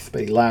of breath,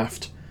 but he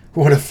laughed.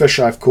 "What a fish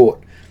I've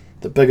caught!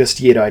 The biggest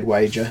yet, I'd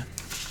wager."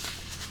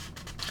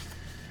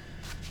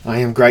 "I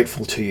am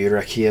grateful to you,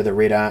 Rick, the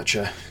Red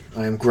Archer.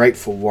 I am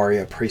grateful,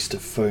 warrior priest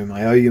of Foom.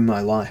 I owe you my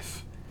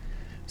life,"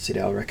 said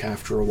Elric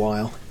after a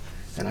while,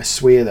 "and I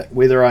swear that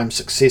whether I am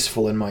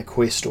successful in my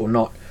quest or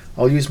not,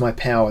 I'll use my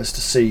powers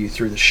to see you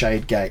through the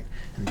Shade Gate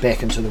and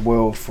back into the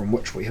world from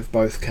which we have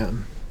both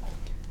come."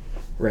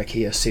 Rick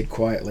said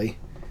quietly,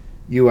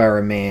 "You are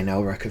a man,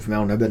 Elric of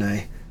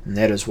Melniboné, and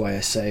that is why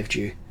I saved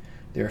you.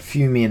 There are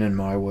few men in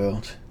my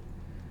world."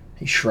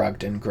 He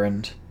shrugged and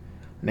grinned.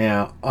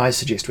 "Now, I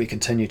suggest we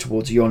continue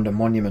towards yonder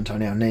monument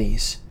on our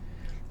knees.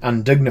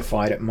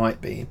 Undignified it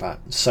might be, but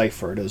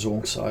safer it is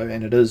also,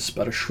 and it is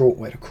but a short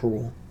way to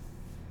crawl."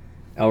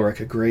 Elric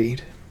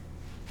agreed.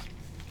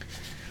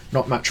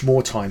 Not much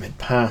more time had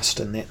passed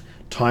in that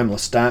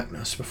timeless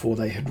darkness before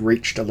they had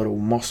reached a little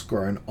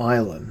moss-grown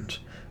island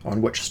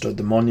on which stood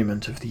the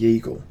monument of the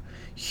eagle,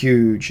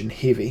 huge and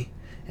heavy,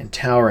 and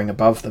towering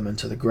above them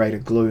into the greater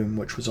gloom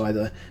which was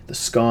either the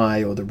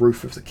sky or the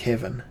roof of the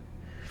cavern.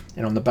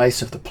 And on the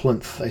base of the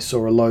plinth they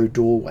saw a low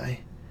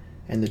doorway,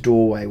 and the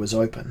doorway was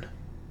open.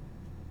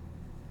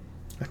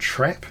 "A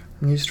trap?"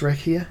 mused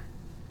Rick.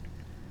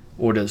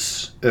 "Or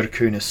does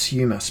Urkuna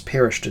Sumas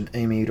perished in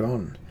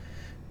Emiron?"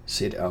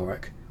 said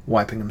Elric,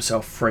 wiping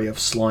himself free of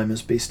slime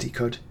as best he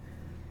could.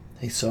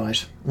 He sighed.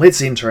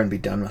 "Let's enter and be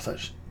done with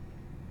it."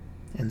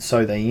 And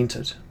so they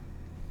entered.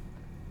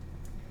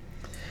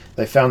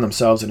 They found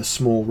themselves in a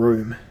small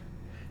room.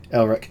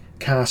 Elric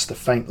cast the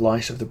faint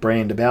light of the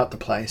brand about the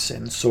place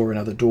and saw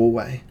another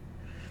doorway.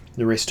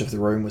 The rest of the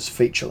room was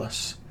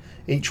featureless,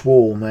 each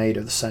wall made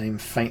of the same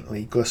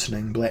faintly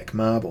glistening black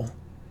marble.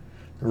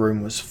 The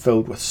room was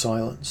filled with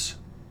silence.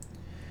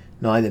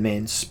 Neither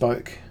man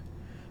spoke.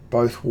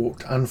 Both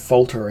walked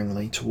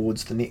unfalteringly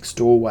towards the next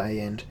doorway,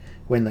 and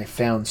when they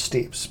found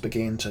steps,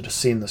 began to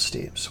descend the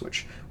steps,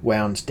 which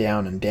wound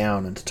down and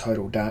down into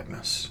total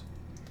darkness.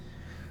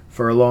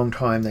 For a long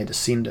time they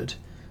descended,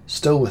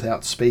 still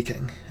without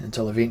speaking,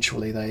 until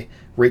eventually they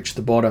reached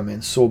the bottom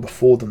and saw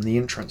before them the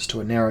entrance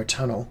to a narrow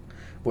tunnel,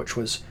 which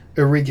was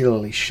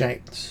irregularly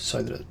shaped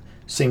so that it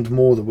seemed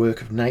more the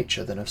work of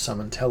nature than of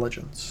some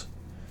intelligence.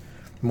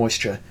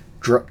 Moisture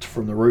dripped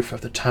from the roof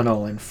of the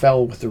tunnel and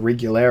fell with the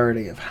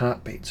regularity of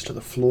heartbeats to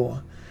the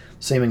floor,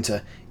 seeming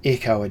to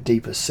echo a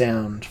deeper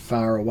sound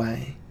far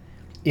away,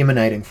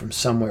 emanating from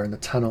somewhere in the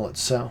tunnel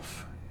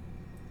itself.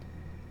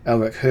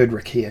 Elric heard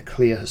Rakia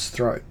clear his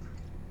throat.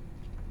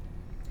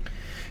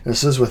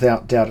 "This is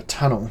without doubt a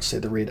tunnel,"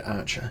 said the Red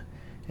Archer,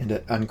 "and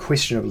it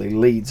unquestionably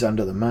leads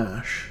under the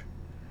marsh."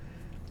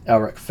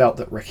 Elric felt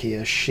that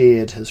Rakia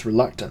shared his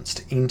reluctance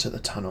to enter the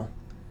tunnel.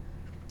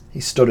 He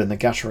stood in the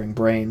guttering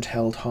brand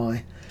held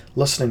high,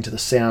 listening to the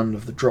sound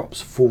of the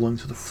drops falling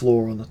to the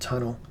floor on the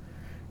tunnel,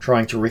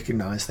 trying to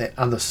recognise that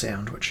other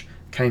sound which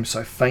came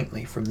so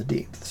faintly from the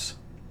depths.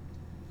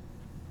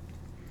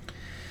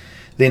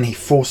 Then he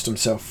forced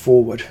himself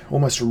forward,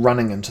 almost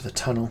running into the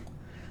tunnel,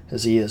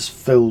 his ears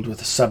filled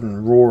with a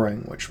sudden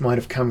roaring which might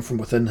have come from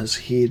within his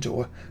head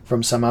or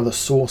from some other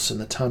source in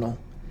the tunnel.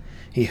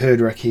 He heard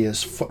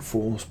Rakia's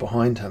footfalls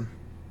behind him.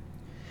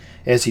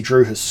 As he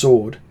drew his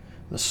sword,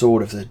 the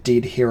sword of the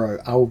dead hero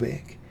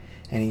Albec,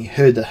 and he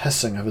heard the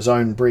hissing of his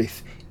own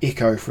breath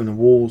echo from the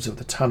walls of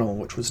the tunnel,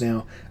 which was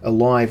now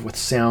alive with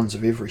sounds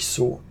of every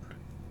sort.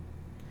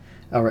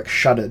 Elric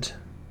shuddered,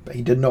 but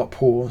he did not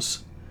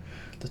pause.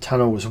 The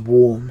tunnel was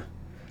warm.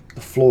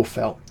 The floor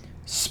felt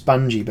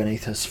spongy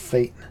beneath his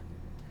feet.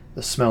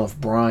 The smell of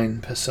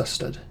brine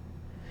persisted,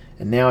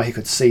 and now he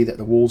could see that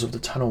the walls of the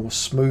tunnel were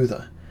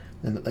smoother,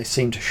 and that they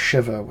seemed to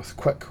shiver with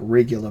quick,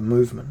 regular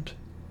movement.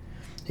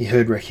 He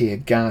heard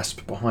Rakia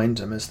gasp behind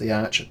him as the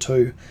archer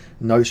too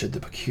noted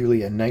the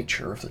peculiar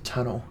nature of the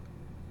tunnel.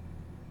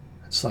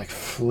 "It's like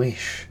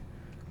flesh,"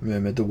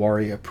 murmured the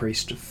warrior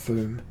priest of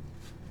Foom.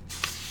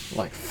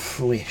 "Like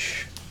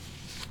flesh."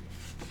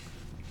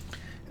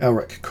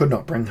 Elric could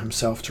not bring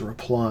himself to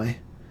reply.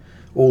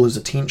 All his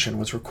attention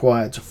was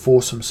required to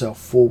force himself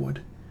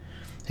forward.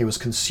 He was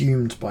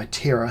consumed by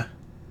terror.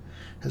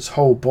 His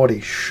whole body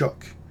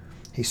shook.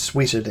 He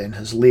sweated and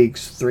his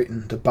legs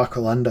threatened to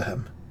buckle under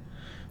him.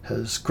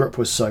 His grip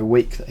was so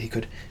weak that he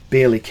could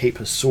barely keep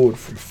his sword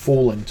from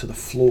falling to the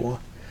floor,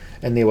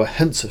 and there were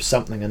hints of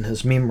something in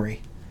his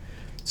memory,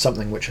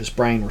 something which his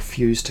brain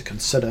refused to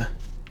consider.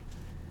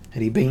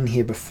 Had he been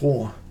here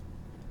before?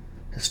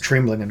 His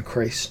trembling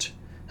increased.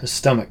 His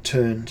stomach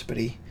turned, but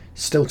he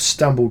still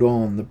stumbled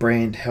on, the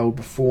brand held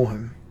before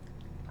him.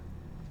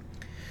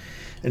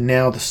 And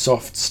now the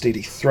soft,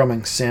 steady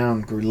thrumming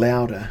sound grew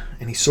louder,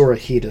 and he saw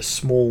ahead a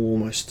small,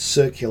 almost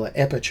circular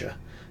aperture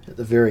at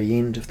the very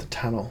end of the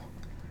tunnel.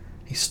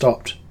 He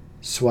stopped,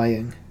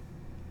 swaying.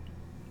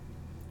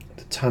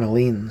 "The tunnel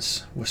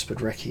ends," whispered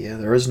Rakia.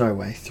 "There is no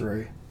way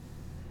through."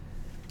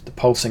 The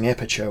pulsing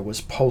aperture was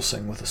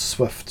pulsing with a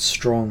swift,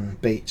 strong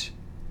beat.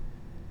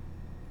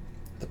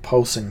 "The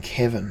pulsing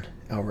cavern,"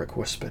 Elric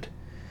whispered.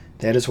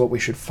 "That is what we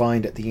should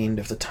find at the end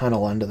of the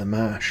tunnel under the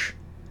marsh."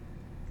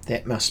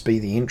 "That must be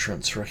the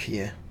entrance,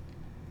 Rakia."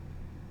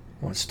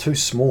 "Well, it's too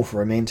small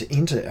for a man to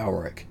enter,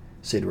 Elric,"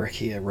 said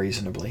Rakia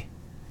reasonably.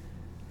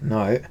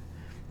 "No."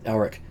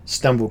 Elric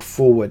stumbled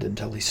forward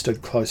until he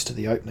stood close to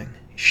the opening.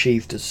 He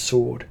sheathed his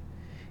sword.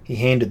 He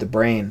handed the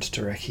brand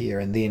to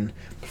Rakia, and then,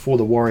 before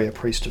the warrior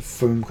priest of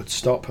Foom could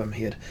stop him,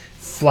 he had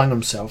flung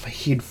himself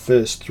head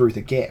first through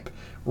the gap,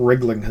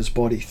 wriggling his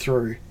body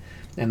through,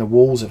 and the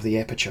walls of the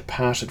aperture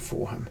parted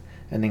for him,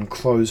 and then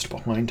closed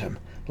behind him,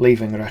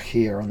 leaving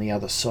Rakia on the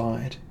other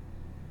side.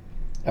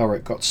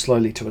 Elric got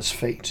slowly to his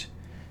feet.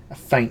 A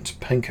faint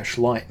pinkish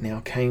light now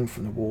came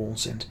from the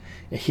walls, and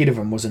ahead of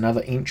him was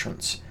another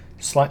entrance,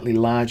 slightly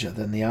larger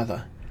than the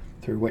other,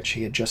 through which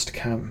he had just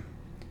come.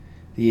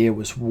 The air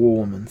was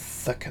warm and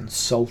thick and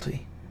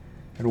salty.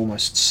 It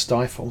almost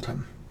stifled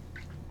him.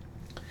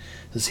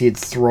 His head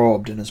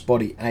throbbed and his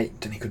body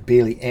ached, and he could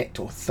barely act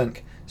or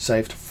think,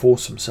 save to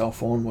force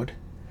himself onward.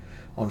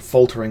 On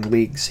faltering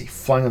legs he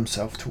flung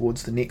himself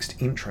towards the next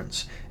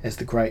entrance as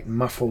the great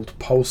muffled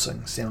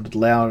pulsing sounded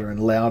louder and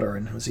louder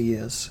in his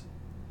ears.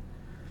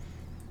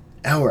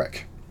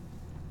 "Elric!"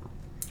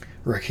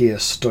 Rakia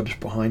stood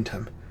behind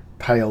him,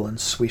 pale and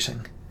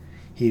sweating.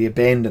 He had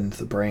abandoned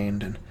the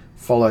brand and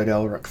followed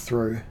Elric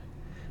through.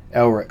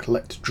 Elric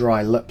licked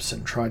dry lips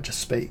and tried to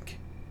speak.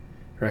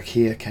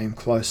 Rakia came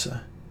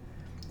closer.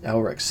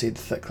 Elric said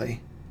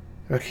thickly,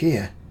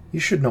 "Rakia, you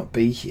should not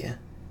be here."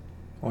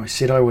 "I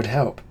said I would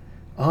help."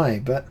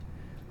 "Aye, but—"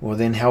 "Well,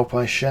 then help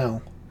I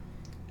shall."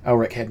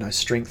 Elric had no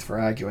strength for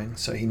arguing,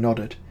 so he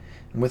nodded,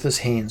 and with his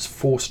hands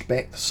forced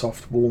back the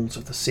soft walls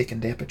of the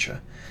second aperture,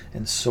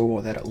 and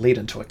saw that it led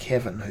into a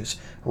cavern whose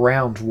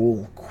round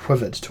wall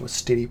quivered to a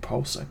steady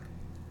pulsing.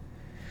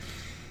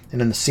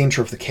 And in the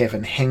centre of the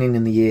cavern, hanging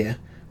in the air,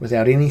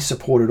 without any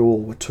support at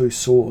all, were two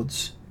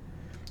swords.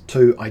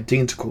 Two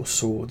identical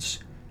swords,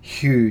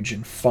 huge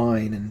and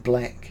fine and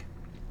black.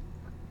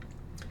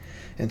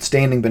 And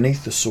standing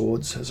beneath the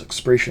swords, his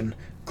expression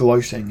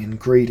gloating and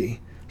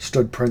greedy,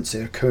 stood Prince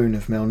Ercune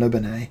of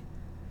Melniboné.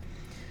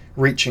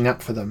 Reaching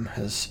up for them,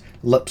 his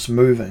lips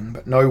moving,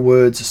 but no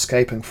words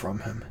escaping from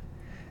him,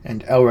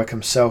 and Elric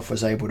himself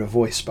was able to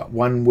voice but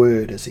one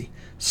word as he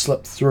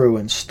slipped through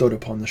and stood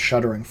upon the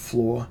shuddering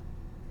floor.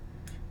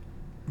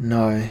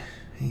 "No,"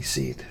 he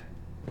said.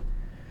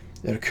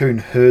 Ercune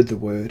heard the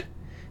word.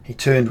 He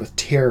turned with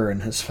terror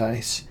in his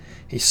face.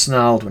 He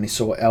snarled when he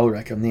saw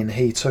Elric, and then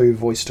he too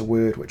voiced a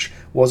word which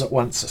was at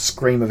once a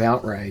scream of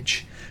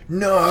outrage.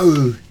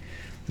 "No!"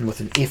 And with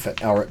an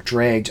effort Elric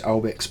dragged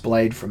Albec's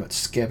blade from its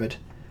scabbard,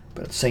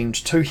 but it seemed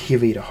too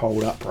heavy to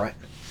hold upright.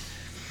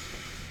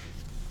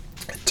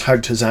 It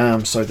tugged his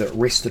arm so that it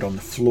rested on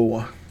the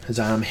floor, his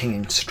arm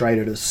hanging straight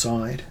at his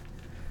side.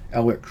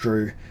 Elric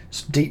drew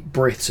deep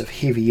breaths of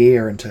heavy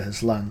air into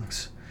his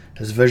lungs.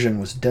 His vision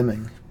was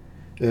dimming.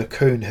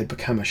 Urkun had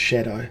become a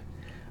shadow.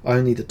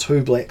 Only the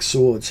two black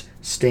swords,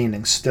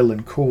 standing still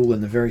and cool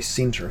in the very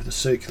centre of the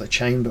circular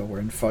chamber, were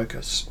in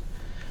focus.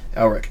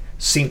 Elric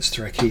sensed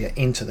Rakia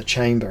enter the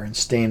chamber and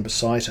stand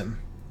beside him.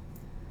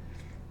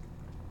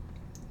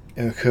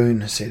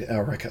 "Urkun," said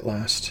Elric at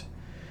last,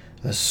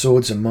 "those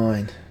swords are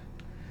mine."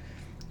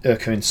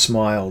 Urkun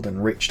smiled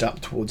and reached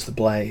up towards the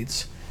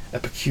blades. A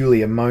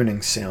peculiar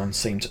moaning sound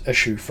seemed to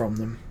issue from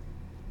them.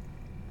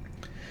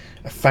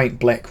 A faint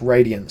black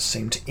radiance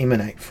seemed to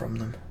emanate from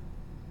them.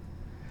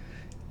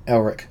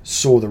 Elric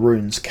saw the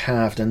runes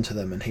carved into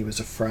them, and he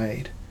was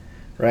afraid.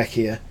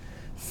 Rakia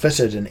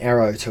fitted an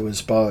arrow to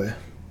his bow.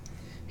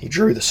 He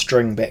drew the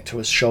string back to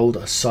his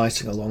shoulder,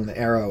 sighting along the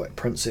arrow at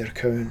Prince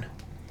Urkun.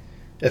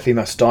 "If he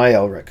must die,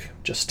 Elric,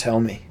 just tell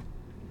me."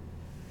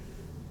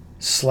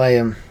 "Slay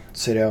him,"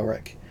 said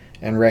Elric,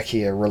 and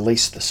Rakia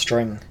released the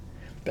string,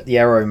 but the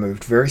arrow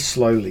moved very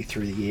slowly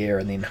through the air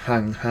and then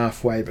hung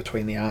halfway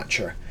between the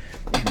archer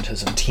and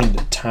his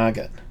intended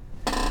target.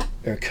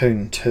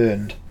 Urkun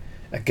turned,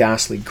 a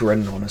ghastly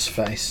grin on his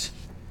face.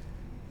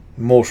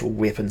 "Mortal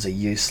weapons are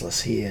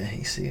useless here,"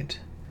 he said.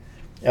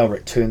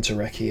 Elric turned to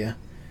Rakia.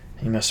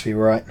 "He must be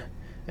right,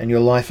 and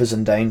your life is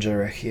in danger,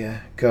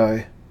 Rakia.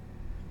 Go."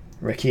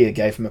 Rakia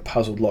gave him a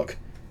puzzled look.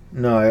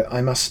 "No,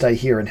 I must stay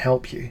here and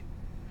help you."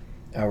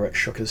 Elric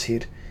shook his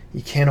head.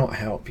 "You cannot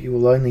help. You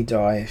will only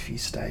die if you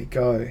stay.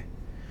 Go."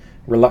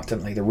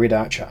 Reluctantly, the red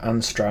archer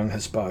unstrung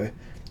his bow,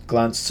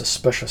 glanced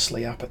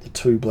suspiciously up at the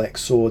two black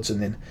swords,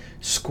 and then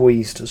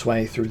squeezed his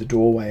way through the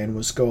doorway and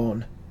was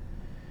gone.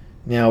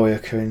 "Now,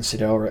 Urkun," said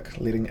Elric,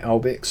 letting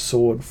Albec's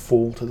sword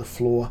fall to the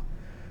floor.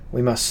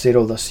 "We must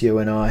settle this, you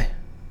and I."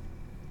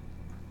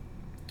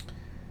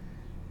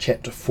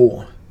 Chapter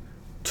 4.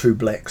 Two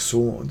Black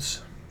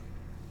Swords.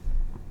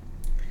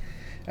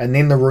 And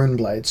then the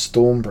Runeblade,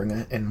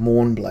 Stormbringer, and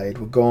Mournblade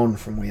were gone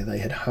from where they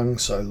had hung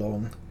so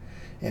long,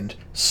 and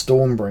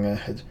Stormbringer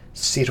had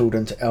settled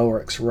into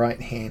Elric's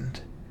right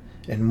hand,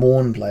 and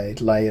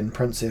Mournblade lay in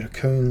Prince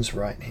Urkun's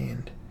right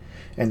hand,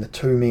 and the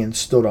two men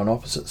stood on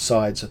opposite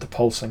sides of the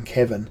pulsing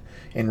cavern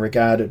and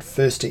regarded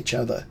first each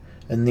other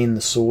and then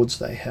the swords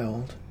they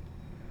held.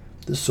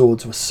 The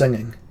swords were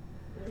singing.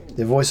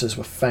 Their voices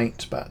were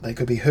faint, but they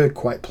could be heard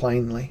quite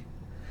plainly.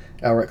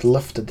 Elric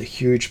lifted the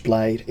huge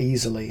blade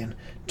easily and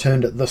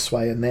turned it this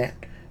way and that,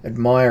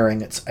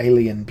 admiring its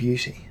alien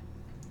beauty.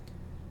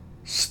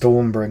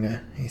 "Stormbringer,"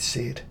 he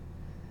said.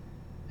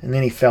 And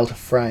then he felt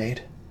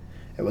afraid.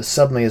 It was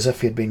suddenly as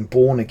if he had been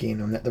born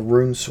again and that the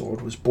rune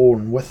sword was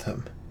born with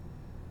him.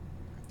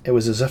 It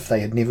was as if they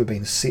had never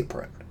been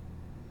separate.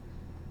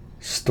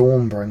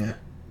 "Stormbringer."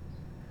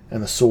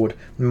 And the sword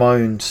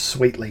moaned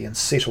sweetly and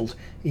settled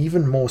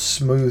even more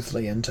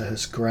smoothly into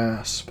his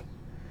grasp.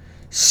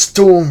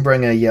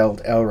 "Stormbringer!"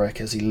 yelled Elric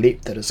as he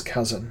leapt at his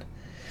cousin,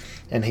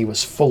 and he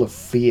was full of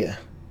fear.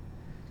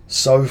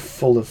 So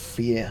full of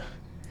fear,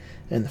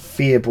 and the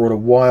fear brought a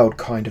wild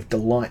kind of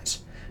delight,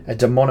 a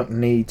demonic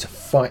need to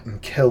fight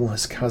and kill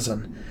his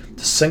cousin,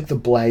 to sink the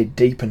blade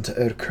deep into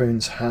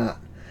Urkun's heart,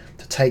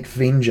 to take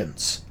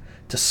vengeance,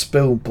 to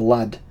spill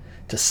blood,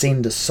 to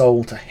send his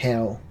soul to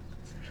hell.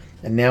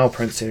 And now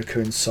Prince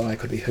Urkun's sigh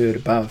could be heard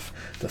above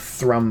the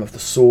thrum of the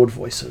sword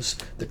voices,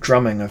 the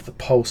drumming of the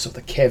pulse of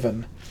the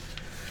cavern.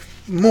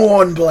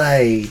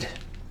 "Mournblade!"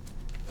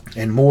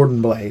 And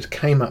Mournblade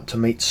came up to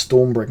meet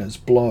Stormbringer's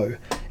blow,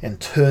 and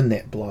turned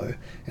that blow,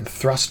 and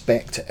thrust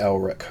back to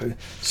Elric, who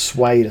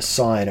swayed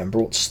aside and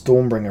brought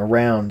Stormbringer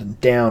round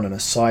and down in a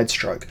side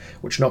stroke,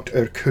 which knocked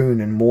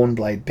Urkun and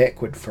Mournblade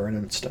backward for an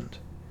instant.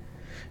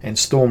 And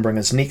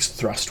Stormbringer's next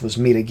thrust was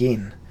met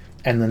again,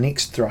 and the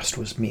next thrust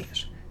was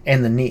met,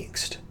 and the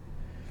next.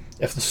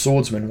 If the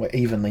swordsmen were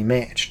evenly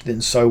matched,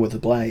 then so were the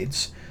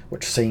blades,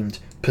 which seemed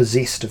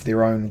possessed of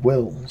their own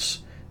wills,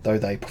 though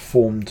they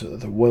performed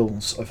the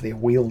wills of their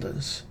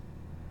wielders.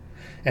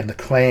 And the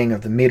clang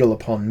of the metal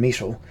upon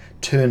metal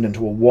turned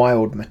into a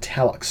wild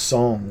metallic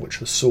song which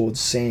the swords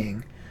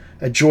sang,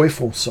 a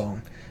joyful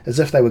song, as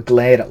if they were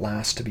glad at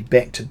last to be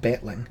back to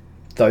battling,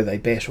 though they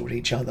battled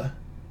each other.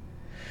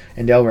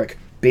 And Elric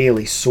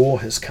barely saw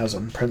his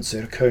cousin Prince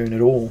Urkun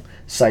at all,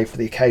 save for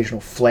the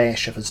occasional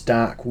flash of his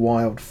dark,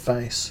 wild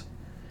face.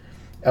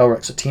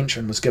 Elric's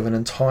attention was given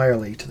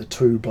entirely to the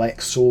two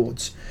black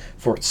swords,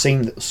 for it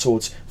seemed that the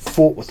swords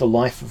fought with the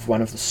life of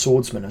one of the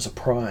swordsmen as a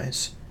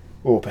prize,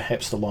 or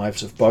perhaps the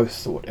lives of both,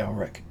 thought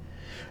Elric,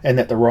 and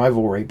that the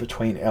rivalry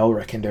between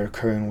Elric and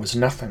Urkun was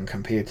nothing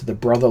compared to the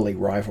brotherly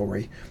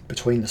rivalry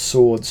between the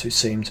swords, who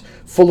seemed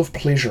full of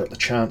pleasure at the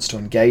chance to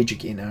engage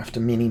again after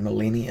many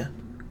millennia.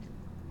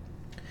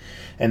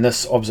 And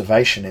this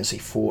observation, as he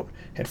fought,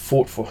 had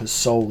fought for his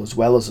soul as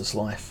well as his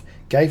life,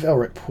 gave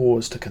Elric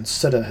pause to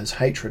consider his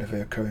hatred of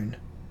Urkun.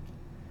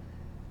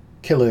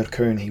 Kill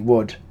Urkun he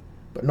would,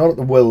 but not at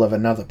the will of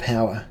another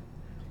power,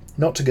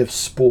 not to give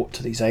sport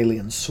to these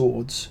alien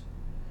swords.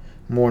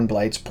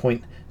 Mournblade's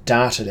point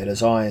darted at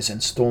his eyes,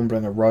 and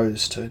Stormbringer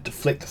rose to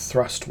deflect the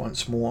thrust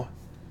once more.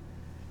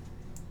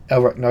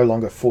 Elric no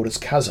longer fought his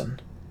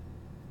cousin.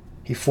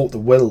 He fought the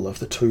will of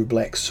the two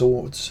black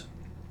swords.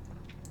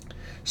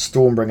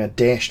 Stormbringer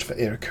dashed for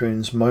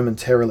Urkun's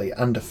momentarily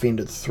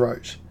undefended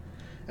throat.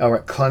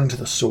 Elric clung to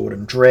the sword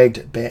and dragged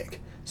it back,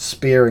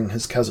 sparing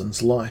his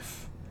cousin's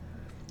life.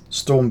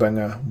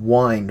 Stormbringer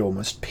whined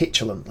almost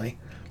petulantly,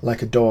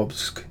 like a dog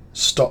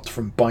stopped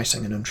from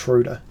biting an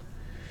intruder.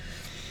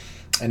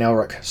 And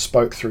Elric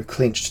spoke through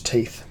clenched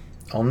teeth.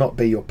 "I'll not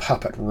be your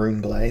puppet,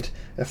 Runeblade.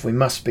 If we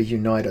must be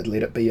united,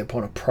 let it be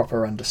upon a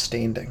proper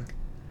understanding."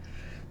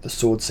 The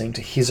sword seemed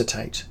to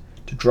hesitate,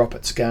 to drop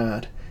its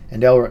guard,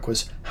 and Elric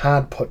was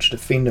hard put to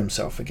defend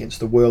himself against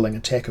the whirling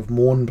attack of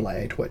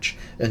Mournblade, which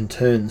in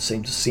turn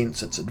seemed to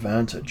sense its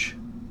advantage.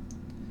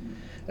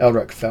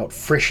 Elric felt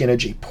fresh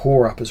energy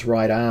pour up his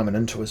right arm and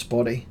into his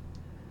body.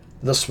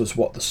 This was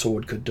what the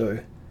sword could do.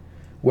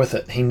 With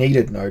it he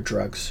needed no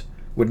drugs,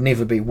 would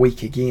never be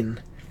weak again.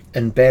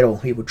 In battle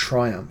he would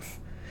triumph.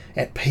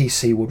 At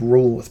peace he would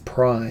rule with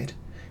pride.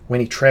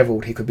 When he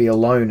travelled he could be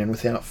alone and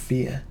without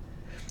fear.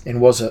 And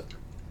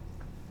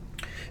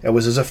it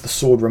was as if the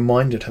sword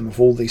reminded him of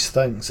all these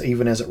things,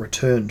 even as it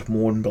returned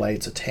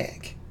Mournblade's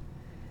attack.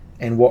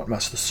 And what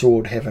must the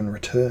sword have in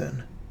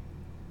return?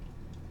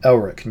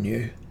 Elric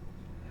knew.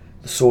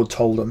 The sword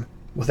told him,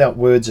 without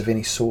words of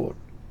any sort.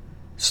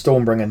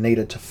 Stormbringer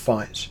needed to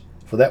fight,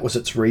 for that was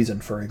its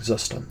reason for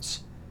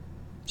existence.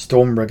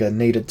 Stormbringer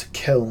needed to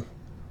kill,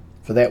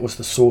 for that was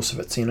the source of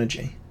its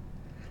energy.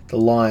 The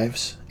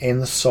lives and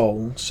the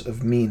souls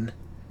of men,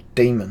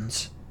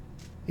 demons,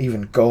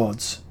 even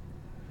gods.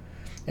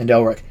 And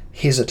Elric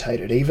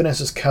hesitated, even as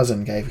his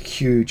cousin gave a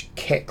huge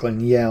cackling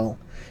yell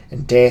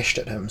and dashed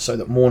at him, so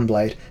that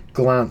Mournblade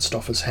glanced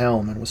off his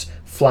helm and was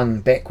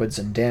flung backwards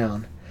and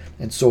down,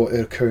 and saw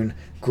Urkun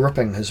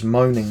gripping his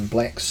moaning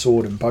black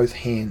sword in both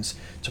hands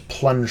to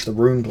plunge the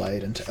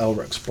Runeblade into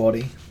Elric's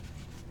body.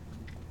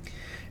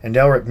 And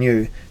Elric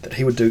knew that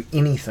he would do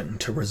anything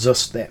to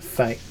resist that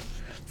fate,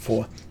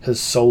 for his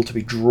soul to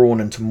be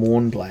drawn into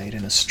Mournblade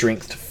and his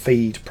strength to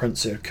feed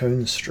Prince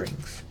Urkun's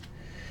strength.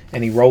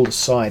 And he rolled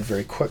aside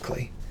very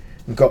quickly,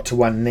 and got to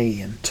one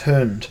knee, and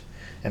turned,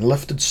 and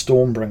lifted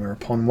Stormbringer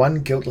upon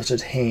one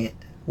gauntleted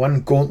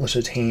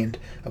hand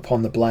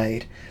upon the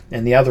blade,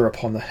 and the other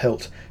upon the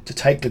hilt, to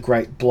take the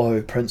great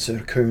blow Prince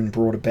Urkun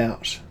brought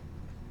about.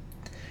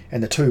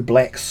 And the two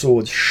black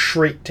swords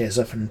shrieked as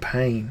if in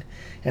pain,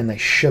 and they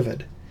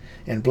shivered,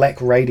 and black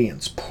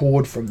radiance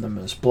poured from them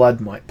as blood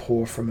might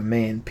pour from a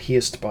man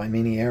pierced by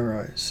many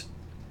arrows.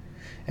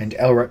 And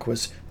Elric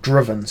was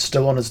driven,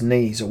 still on his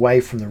knees, away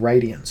from the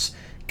radiance,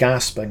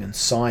 gasping and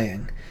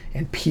sighing,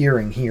 and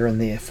peering here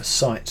and there for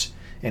sight,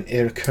 and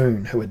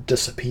Urkun, who had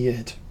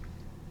disappeared.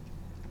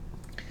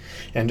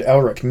 And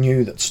Elric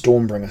knew that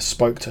Stormbringer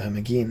spoke to him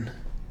again.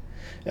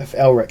 If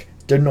Elric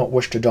did not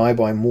wish to die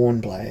by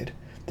Mournblade,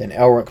 then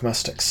Elric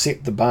must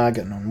accept the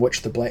bargain on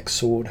which the black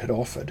sword had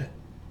offered.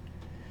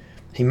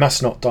 "He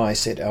must not die,"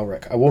 said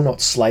Elric. "I will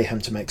not slay him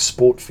to make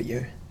sport for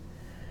you."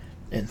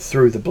 And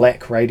through the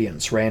black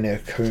radiance ran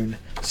Urkun,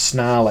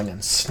 snarling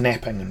and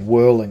snapping and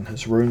whirling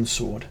his rune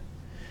sword.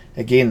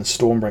 Again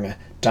Stormbringer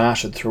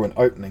darted through an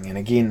opening, and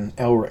again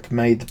Elric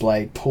made the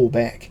blade pull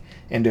back,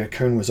 and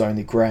Urkun was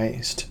only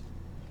grazed.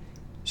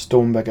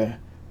 Stormbringer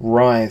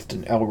writhed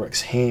in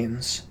Elric's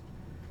hands.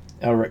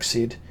 Elric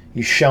said,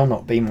 "You shall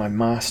not be my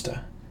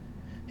master."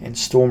 And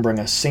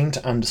Stormbringer seemed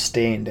to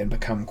understand and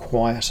become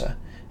quieter,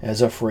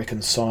 as if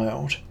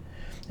reconciled.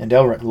 And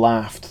Elric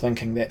laughed,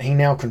 thinking that he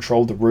now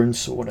controlled the rune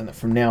sword, and that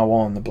from now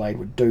on the blade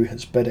would do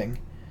his bidding.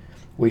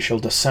 "We shall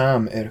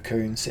disarm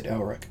Urkun," said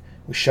Elric.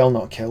 "We shall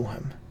not kill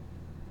him."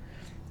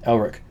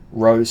 Elric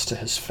rose to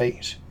his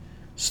feet.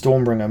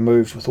 Stormbringer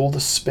moved with all the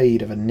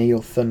speed of a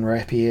needle-thin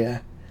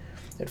rapier.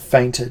 It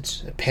feinted,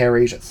 it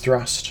parried, it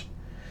thrust.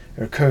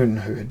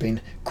 Urkun, who had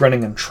been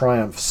grinning in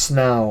triumph,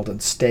 snarled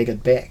and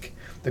staggered back,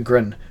 the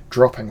grin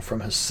dropping from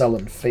his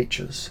sullen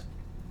features.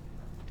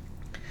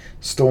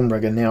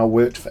 Stormbringer now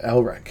worked for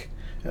Elric.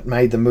 It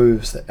made the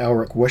moves that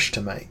Elric wished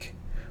to make,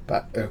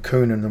 but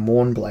Urkun and the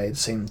Mournblade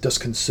seemed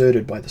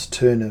disconcerted by this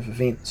turn of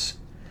events.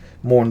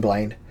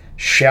 Mournblade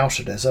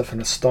shouted as if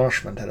in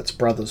astonishment at its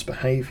brother's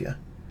behaviour.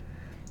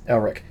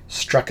 Elric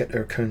struck at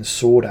Urkun's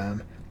sword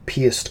arm,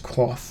 pierced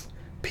cloth,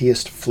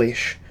 pierced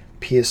flesh,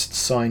 pierced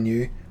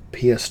sinew,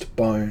 pierced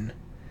bone.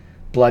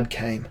 Blood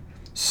came,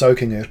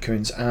 soaking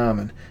Urkun's arm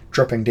and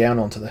dripping down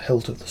onto the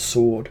hilt of the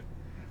sword.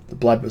 The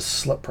blood was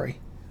slippery.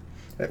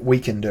 It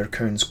weakened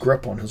Urkun's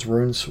grip on his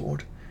rune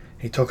sword.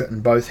 He took it in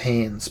both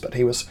hands, but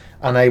he was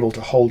unable to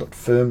hold it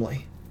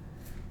firmly.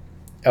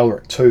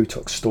 Elric too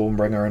took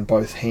Stormbringer in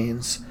both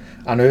hands.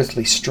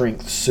 Unearthly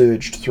strength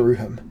surged through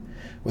him.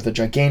 With a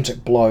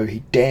gigantic blow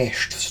he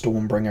dashed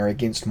Stormbringer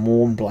against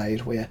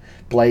Mournblade, where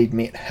blade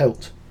met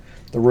hilt,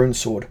 The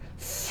runesword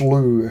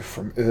flew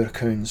from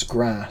Urkun's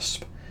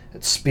grasp.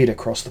 It sped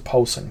across the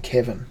pulsing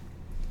cavern.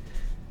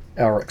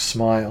 Elric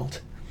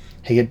smiled.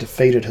 He had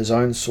defeated his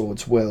own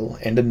sword's will,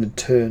 and in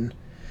turn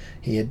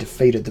he had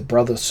defeated the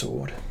brother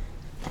sword.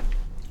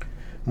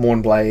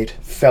 Mournblade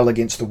fell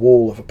against the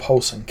wall of a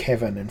pulsing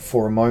cavern and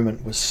for a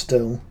moment was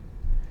still.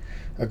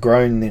 A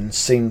groan then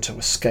seemed to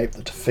escape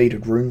the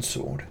defeated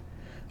runesword.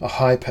 A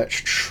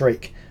high-pitched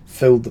shriek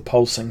filled the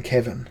pulsing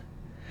cavern.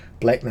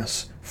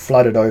 Blackness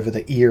flooded over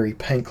the eerie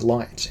pink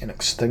light and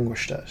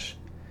extinguished it.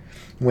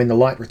 When the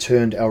light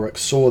returned, Elric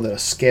saw that a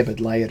scabbard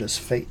lay at his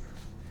feet.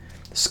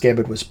 The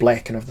scabbard was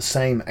black and of the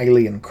same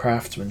alien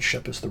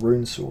craftsmanship as the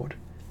runesword.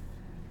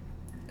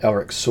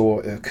 Elric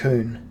saw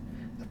Urkun.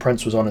 The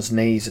prince was on his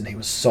knees and he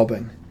was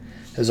sobbing,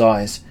 his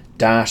eyes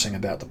darting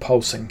about the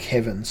pulsing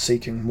cavern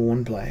seeking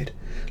Mournblade,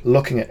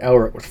 looking at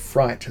Elric with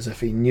fright as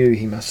if he knew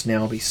he must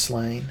now be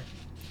slain.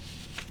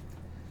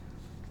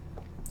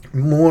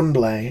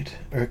 Mournblade,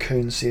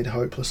 Urkun said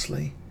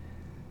hopelessly.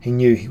 He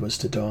knew he was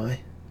to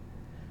die.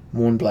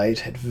 Mournblade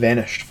had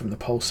vanished from the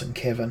pulsing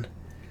cavern.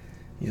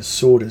 Your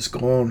sword is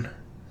gone,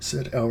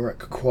 said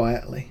Elric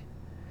quietly.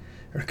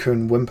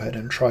 Urkun whimpered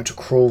and tried to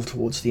crawl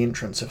towards the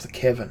entrance of the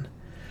cavern,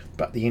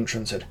 but the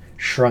entrance had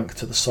shrunk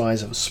to the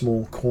size of a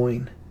small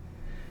coin.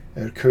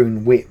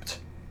 Urkun wept.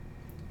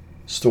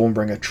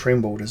 Stormbringer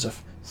trembled as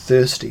if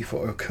thirsty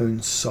for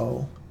Urkun's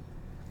soul.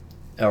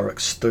 Elric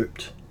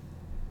stooped.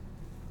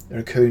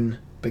 Urkun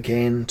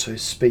began to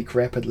speak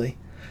rapidly.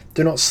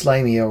 Do not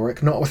slay me,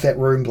 Elric, not with that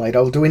rune blade.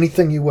 I will do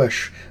anything you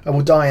wish. I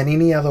will die in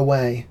any other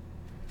way.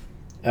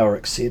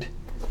 Elric said,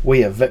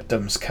 We are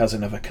victims,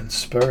 cousin, of a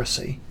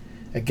conspiracy,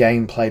 a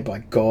game played by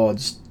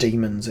gods,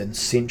 demons, and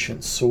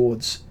sentient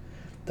swords.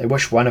 They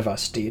wish one of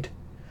us dead.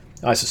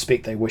 I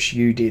suspect they wish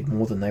you dead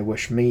more than they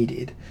wish me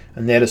dead,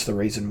 and that is the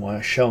reason why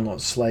I shall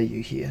not slay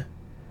you here.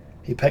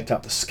 He picked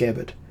up the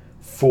scabbard,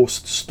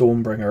 forced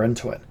Stormbringer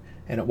into it,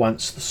 and at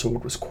once the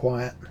sword was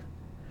quiet.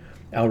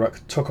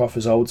 Elric took off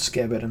his old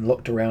scabbard and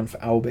looked around for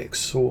Albec's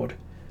sword,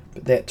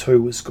 but that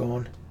too was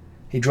gone.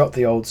 He dropped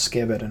the old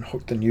scabbard and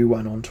hooked the new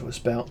one onto his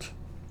belt.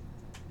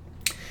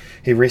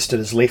 He rested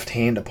his left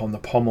hand upon the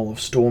pommel of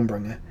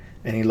Stormbringer,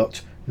 and he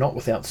looked not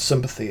without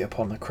sympathy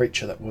upon the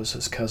creature that was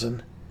his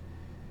cousin.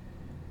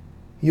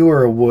 You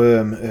are a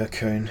worm,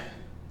 Urkun.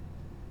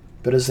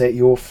 But is that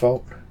your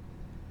fault?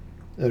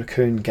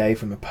 Urkun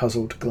gave him a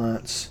puzzled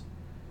glance.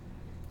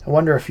 I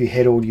wonder if you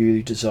had all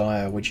you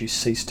desire, would you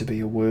cease to be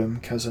a worm,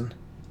 cousin?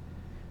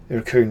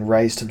 Urkun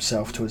raised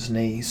himself to his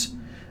knees.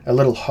 A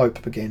little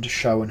hope began to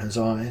show in his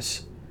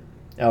eyes.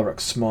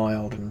 Elric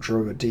smiled and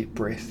drew a deep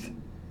breath.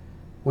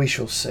 We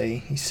shall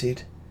see, he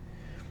said.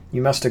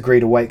 You must agree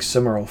to wake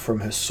Cymoril from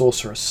her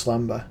sorcerous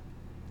slumber.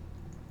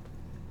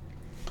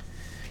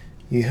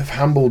 You have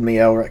humbled me,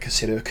 Elric,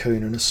 said Urkun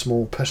in a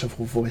small,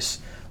 pitiful voice.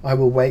 I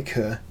will wake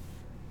her.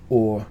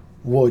 Or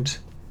would.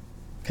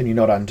 Can you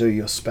not undo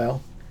your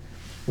spell?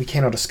 We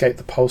cannot escape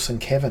the pulsing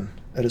cavern.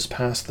 It is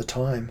past the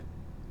time.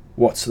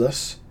 What's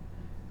this?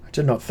 I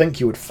did not think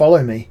you would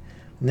follow me,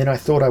 and then I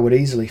thought I would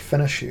easily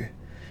finish you,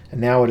 and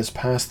now it is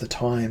past the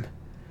time.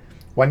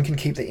 One can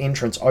keep the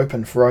entrance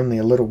open for only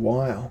a little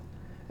while.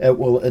 It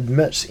will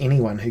admit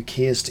anyone who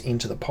cares to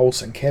enter the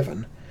pulsing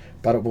cavern,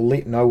 but it will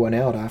let no one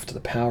out after the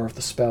power of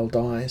the spell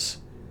dies.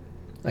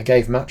 I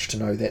gave much to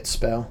know that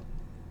spell.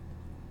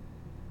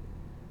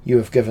 You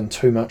have given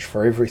too much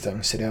for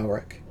everything, said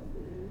Elric.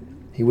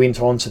 He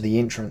went on to the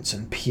entrance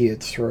and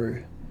peered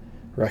through.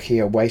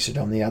 Rakia waited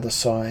on the other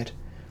side.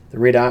 The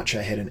Red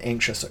Archer had an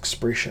anxious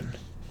expression.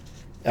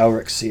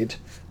 Elric said,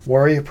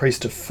 Warrior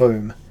Priest of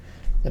Foom,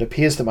 it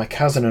appears that my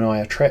cousin and I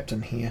are trapped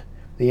in here.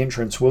 The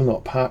entrance will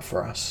not part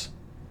for us.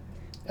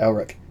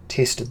 Elric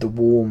tested the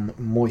warm,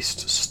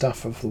 moist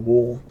stuff of the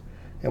wall.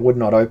 It would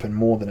not open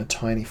more than a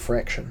tiny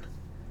fraction.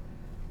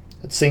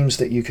 It seems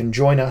that you can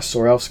join us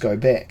or else go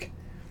back.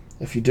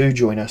 If you do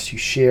join us, you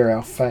share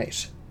our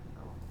fate.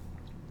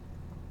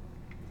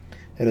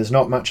 It is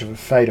not much of a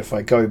fate if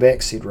I go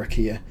back, said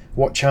Rakia.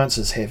 What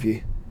chances have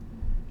you?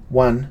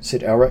 One,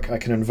 said Elric. I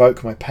can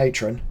invoke my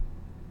patron.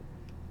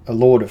 A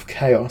lord of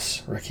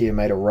chaos, Rakia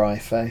made a wry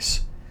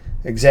face.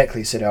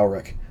 Exactly, said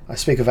Elric. I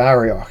speak of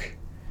Arioch.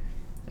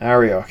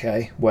 Arioch,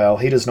 eh? Well,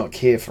 he does not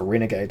care for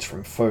renegades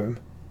from Foom.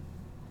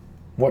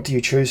 What do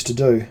you choose to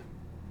do?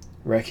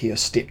 Rakia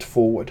stepped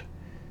forward.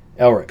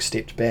 Elric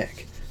stepped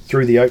back.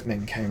 Through the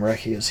opening came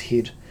Rakia's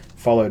head,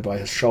 followed by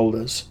his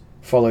shoulders,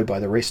 followed by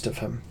the rest of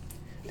him.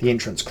 The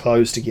entrance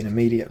closed again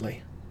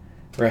immediately.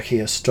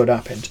 Rakia stood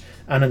up and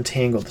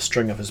unentangled the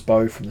string of his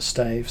bow from the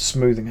stave,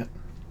 smoothing it.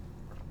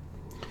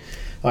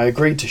 I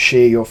agreed to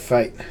share your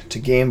fate, to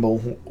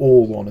gamble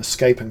all on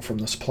escaping from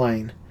this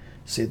plane,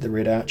 said the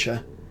Red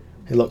Archer.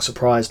 He looked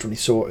surprised when he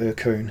saw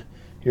Urkun.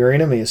 Your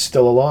enemy is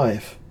still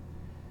alive.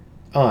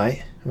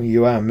 Aye,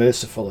 you are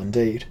merciful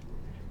indeed.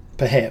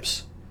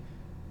 Perhaps.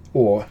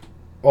 Or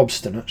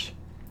obstinate.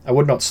 I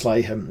would not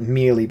slay him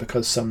merely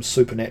because some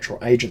supernatural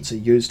agency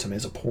used him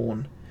as a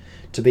pawn,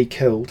 to be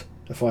killed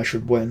if I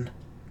should win.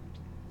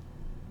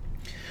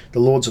 The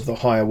lords of the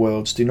higher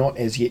worlds do not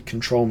as yet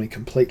control me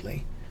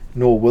completely.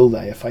 nor will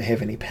they if I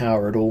have any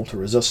power at all to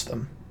resist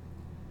them.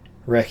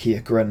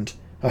 Rakia grinned.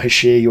 I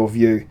share your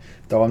view,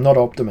 though I'm not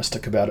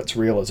optimistic about its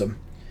realism.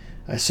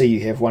 I see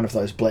you have one of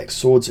those black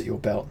swords at your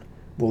belt.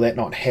 Will that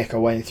not hack a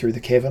way through the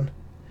cavern?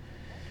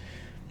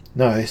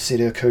 No, said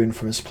Erkoon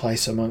from his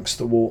place against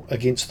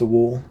the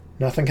wall.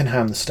 Nothing can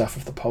harm the stuff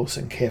of the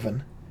pulsing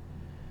cavern.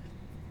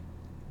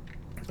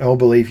 I'll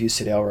believe you,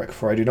 said Elric,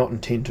 for I do not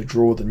intend to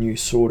draw the new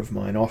sword of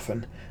mine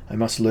often. I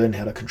must learn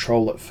how to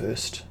control it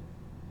first.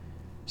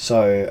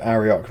 So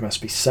Arioch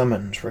must be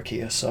summoned,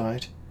 Rakia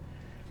sighed.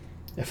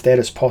 If that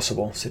is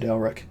possible, said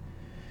Elric.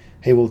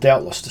 He will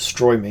doubtless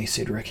destroy me,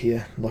 said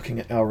Rakia, looking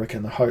at Elric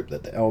in the hope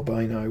that the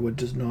albino would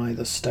deny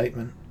this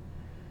statement.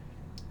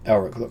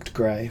 Elric looked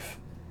grave.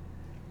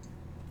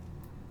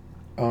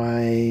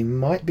 I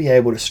might be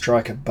able to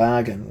strike a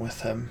bargain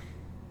with him.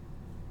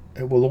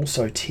 It will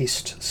also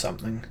test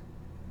something.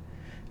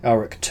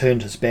 Elric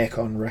turned his back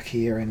on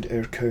Rakia and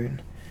Erkoon.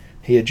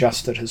 He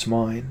adjusted his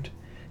mind.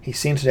 He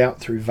sent it out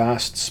through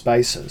vast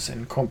spaces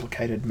and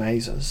complicated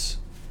mazes.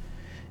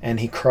 And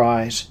he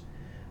cried,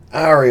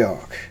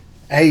 Arioch!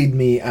 Aid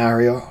me,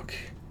 Arioch!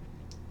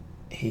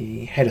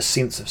 He had a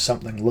sense of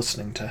something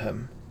listening to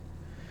him.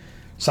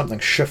 Something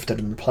shifted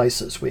in the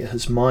places where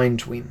his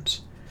mind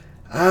went.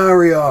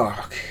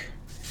 Arioch!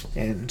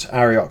 And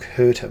Arioch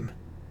heard him.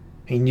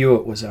 He knew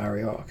it was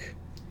Arioch.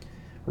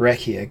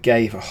 Rakia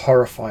gave a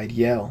horrified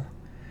yell.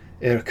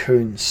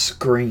 Erkoon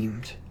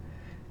screamed.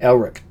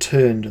 Elric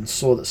turned and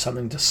saw that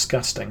something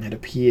disgusting had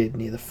appeared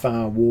near the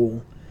far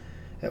wall.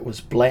 It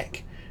was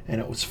black, and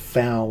it was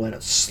foul, and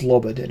it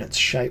slobbered, and its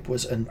shape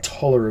was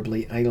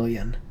intolerably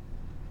alien.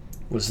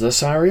 Was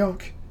this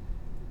Arioch?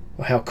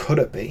 Well, how could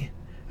it be?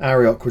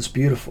 Arioch was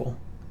beautiful.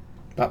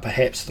 But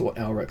perhaps, thought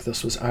Elric,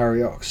 this was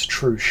Arioch's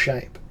true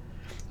shape.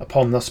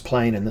 Upon this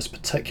plane, in this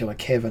particular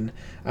cavern,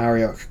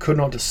 Arioch could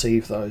not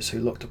deceive those who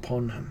looked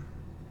upon him.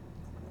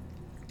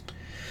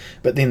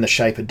 But then the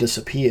shape had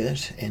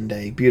disappeared, and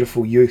a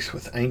beautiful youth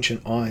with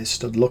ancient eyes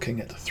stood looking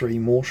at the three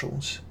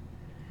mortals.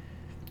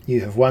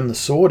 You have won the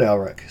sword,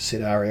 Elric,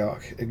 said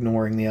Arioch,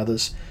 ignoring the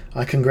others.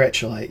 I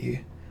congratulate you,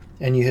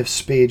 and you have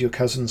spared your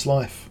cousin's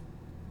life.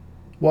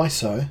 Why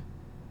so?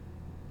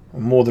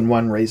 More than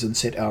one reason,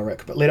 said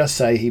Elric, but let us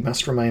say he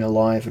must remain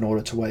alive in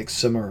order to wake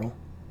Cymoril.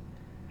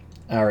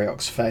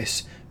 Arioch's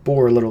face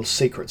bore a little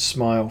secret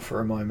smile for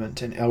a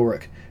moment, and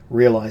Elric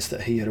realised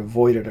that he had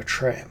avoided a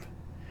trap.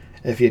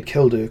 If he had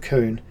killed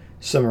Erkoon,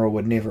 Cymoril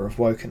would never have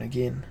woken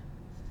again.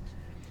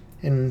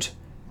 And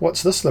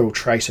what's this little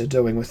traitor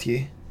doing with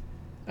you?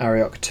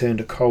 Arioch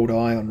turned a cold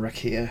eye on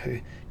Rakia,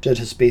 who did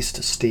his best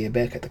to stare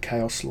back at the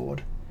Chaos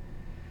Lord.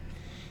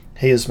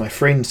 He is my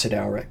friend, said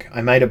Elric.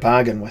 I made a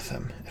bargain with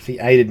him. If he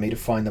aided me to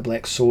find the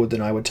black sword,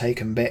 then I would take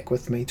him back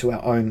with me to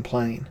our own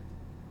plane.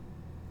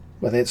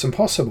 Well, that's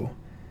impossible.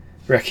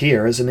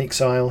 Rakia is in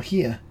exile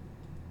here.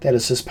 That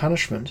is his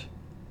punishment.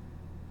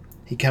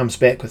 He comes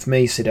back with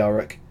me, said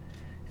Elric,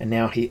 and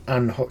now he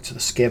unhooked the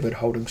scabbard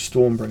holding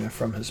Stormbringer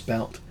from his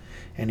belt,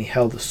 and he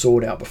held the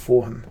sword out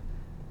before him.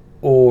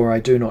 Or I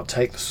do not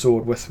take the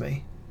sword with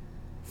me.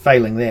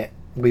 Failing that,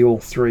 we all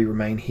three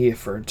remain here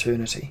for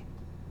eternity.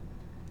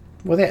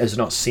 Well, that is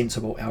not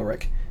sensible,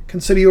 Elric.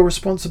 Consider your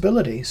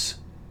responsibilities.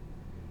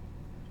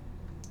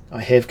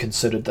 I have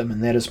considered them,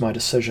 and that is my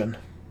decision.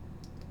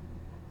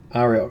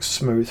 Arioch's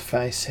smooth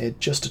face had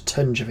just a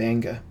tinge of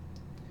anger.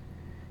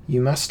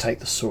 You must take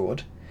the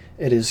sword.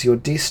 It is your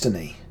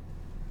destiny.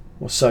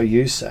 Or so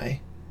you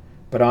say.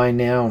 But I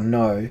now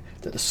know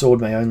that the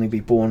sword may only be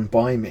borne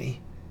by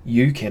me.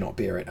 You cannot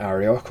bear it,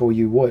 Arioch, or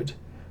you would.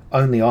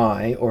 Only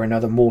I, or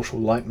another mortal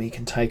like me,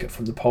 can take it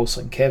from the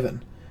pulsing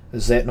cavern.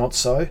 Is that not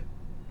so?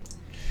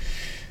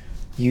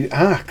 You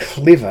are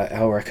clever,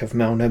 Elric of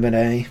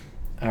Melniboné,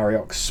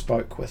 Arioch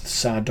spoke with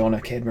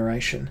sardonic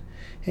admiration,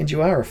 and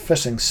you are a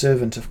fitting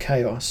servant of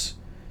chaos.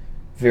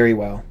 Very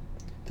well.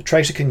 The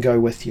traitor can go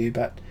with you,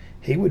 but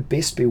he would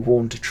best be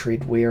warned to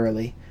tread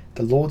warily.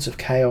 The lords of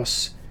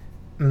chaos,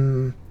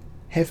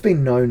 have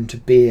been known to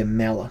bear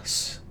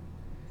malice.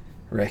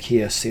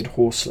 Rakia said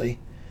hoarsely,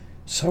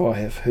 So I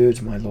have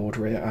heard, my lord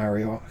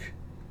Arioch.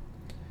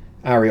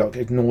 Arioch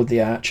ignored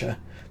the archer.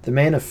 The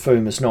man of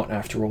Foom is not,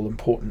 after all,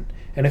 important,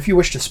 and if you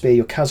wish to spare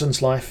your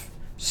cousin's life,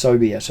 so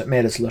be it. It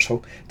matters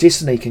little.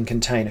 Destiny can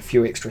contain a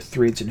few extra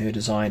threads in her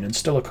design and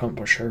still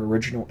accomplish her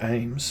original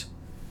aims.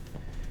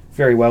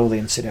 Very well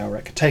then, said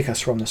Elric. Take us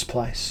from this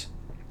place.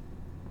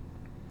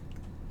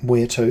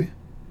 Where to?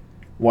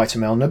 Why, to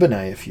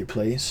Melniboné, if you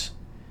please.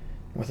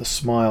 With a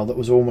smile that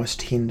was almost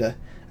tender,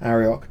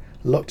 Arioch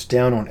looked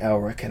down on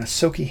Elric, and a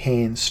silky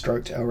hand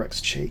stroked Elric's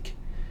cheek.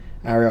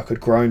 Arioch had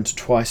grown to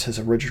twice his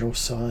original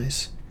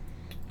size.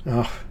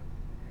 Oh,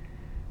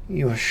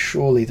 you are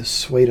surely the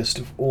sweetest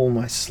of all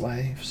my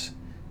slaves,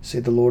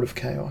 said the Lord of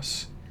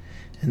Chaos.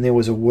 And there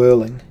was a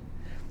whirling.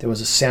 There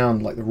was a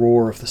sound like the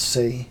roar of the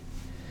sea.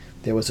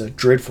 There was a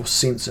dreadful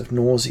sense of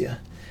nausea,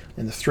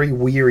 and the three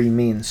weary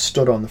men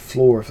stood on the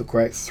floor of the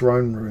great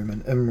throne room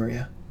in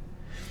Imria.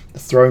 The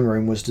throne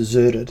room was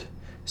deserted,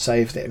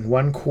 save that in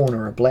one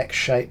corner a black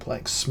shape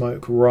like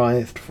smoke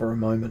writhed for a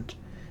moment,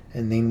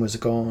 and then was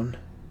gone.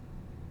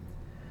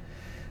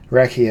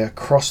 Rakia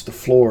crossed the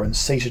floor and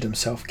seated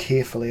himself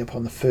carefully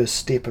upon the first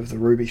step of the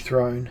ruby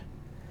throne.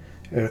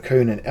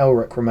 Ercun and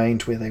Elric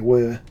remained where they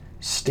were,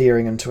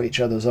 staring into each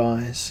other's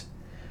eyes.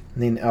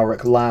 And then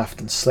Elric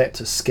laughed and slapped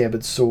his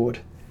scabbard sword.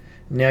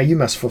 "Now you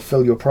must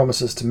fulfill your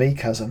promises to me,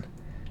 cousin,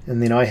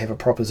 and then I have a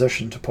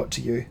proposition to put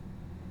to you."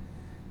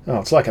 "Oh,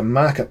 it's like a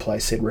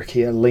marketplace," said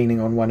Rakia, leaning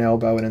on one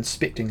elbow and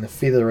inspecting the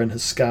feather in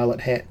his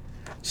scarlet hat.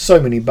 "So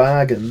many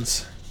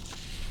bargains."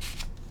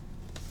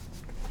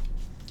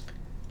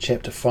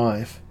 Chapter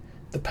 5.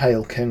 The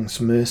Pale King's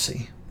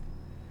Mercy.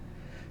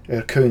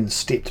 Ercun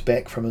stepped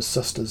back from his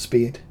sister's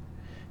bed.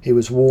 He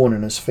was worn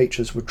and his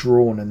features were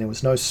drawn, and there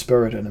was no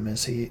spirit in him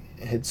as he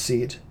had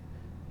said,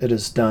 "It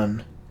is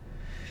done."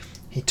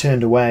 He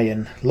turned away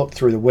and looked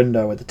through the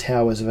window at the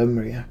towers of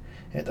Imria,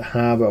 at the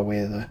harbour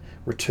where the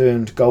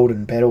returned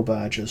golden battle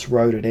barges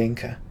rode at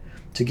anchor,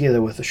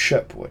 together with the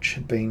ship which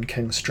had been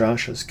King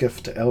Strasha's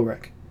gift to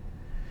Elric.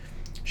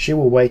 "She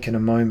will wake in a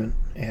moment,"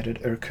 added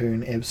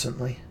Ercun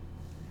absently.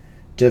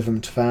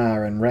 Divim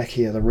Tvar and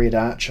Rakia the Red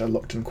Archer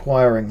looked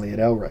inquiringly at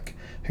Elric,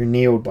 who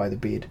kneeled by the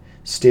bed,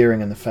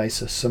 staring in the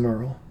face of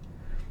Cymoril.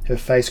 Her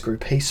face grew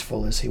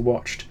peaceful as he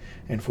watched,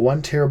 and for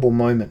one terrible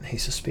moment he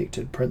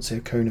suspected Prince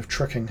Ercun of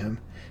tricking him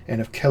and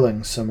of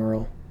killing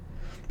Cymoril.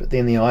 But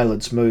then the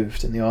eyelids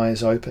moved and the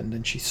eyes opened,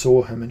 and she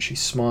saw him and she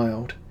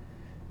smiled.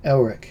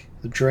 "Elric,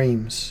 the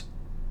dreams.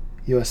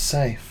 You are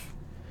safe."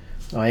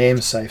 "I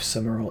am safe,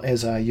 Cymoril,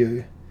 as are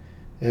you."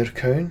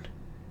 "Ercun?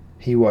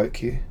 He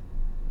woke you."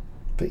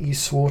 "But you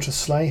swore to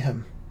slay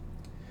him."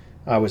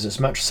 "I was as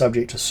much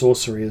subject to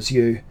sorcery as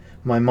you.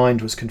 My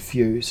mind was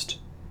confused."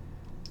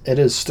 "It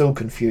is still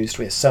confused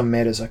where some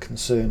matters are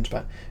concerned,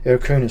 but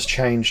Ercun has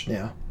changed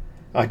now.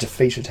 I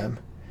defeated him.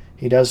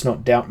 He does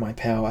not doubt my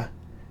power.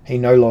 He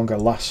no longer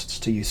lusts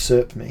to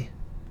usurp me."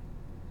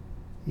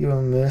 "You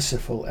are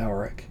merciful,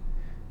 Elric."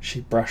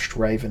 She brushed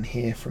raven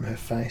hair from her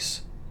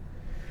face.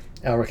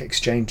 Elric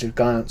exchanged a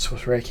glance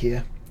with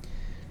Rakia.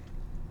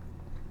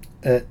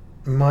 "It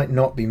might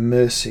not be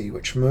mercy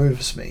which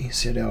moves me,"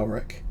 said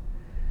Elric.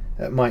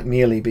 "It might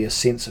merely be a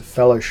sense of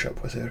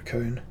fellowship with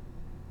Ercun."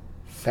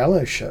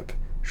 "Fellowship?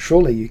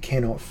 Surely you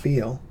cannot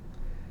feel."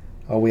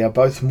 "Oh, we are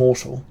both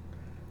mortal.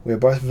 We are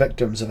both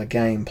victims of a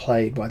game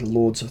played by the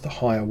lords of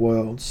the higher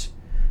worlds.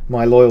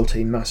 My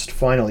loyalty must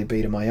finally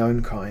be to my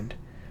own kind,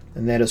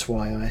 and that is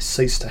why I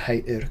cease to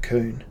hate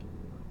Ercun."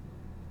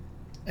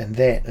 "And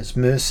that is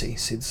mercy,"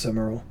 said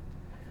Cymoril.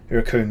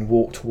 Ercun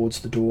walked towards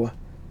the door.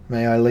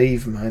 "May I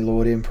leave, my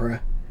Lord Emperor?"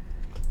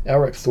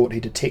 Elric thought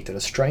he detected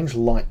a strange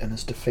light in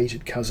his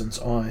defeated cousin's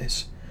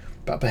eyes,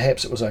 but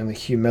perhaps it was only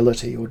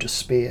humility or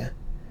despair.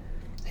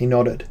 He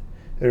nodded.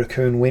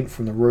 Ercun went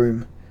from the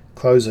room,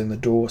 closing the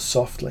door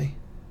softly.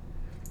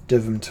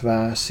 Divim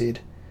Tvar said,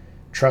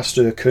 "Trust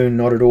Ercun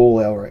not at all,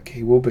 Elric.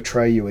 He will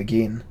betray you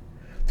again."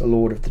 The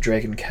Lord of the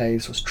Dragon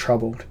Caves was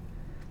troubled.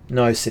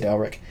 "No," said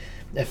Elric.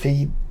 "If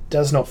he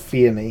does not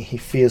fear me, he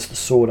fears the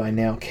sword I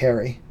now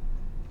carry."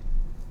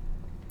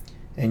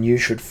 "And you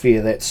should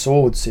fear that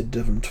sword," said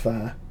Divim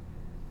Tvar.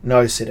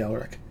 "No," said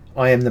Elric.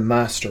 "I am the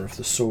master of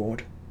the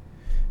sword."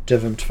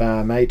 Divim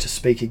Tvar made to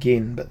speak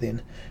again, but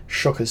then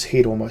shook his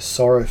head almost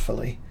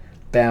sorrowfully,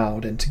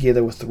 bowed, and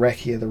together with the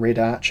Rakia the Red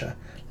Archer,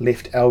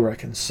 left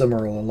Elric and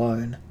Cymoril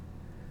alone.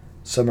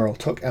 Cymoril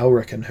took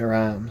Elric in her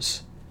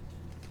arms.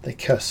 They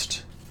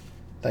kissed.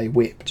 They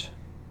wept.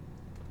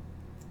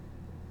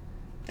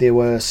 There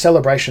were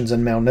celebrations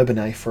in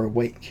Melniboné for a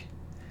week.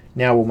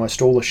 Now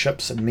almost all the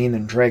ships and men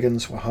and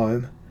dragons were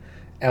home.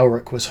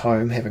 Elric was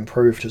home, having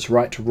proved his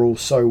right to rule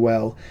so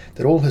well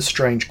that all his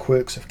strange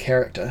quirks of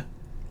character,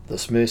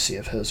 this mercy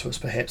of his was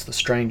perhaps the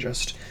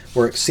strangest,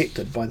 were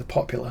accepted by the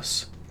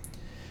populace.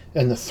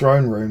 In the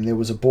throne room there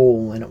was a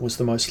ball, and it was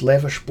the most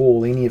lavish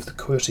ball any of the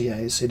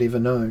courtiers had ever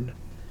known.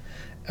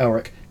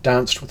 Elric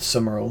danced with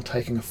Cymoril,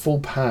 taking a full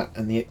part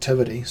in the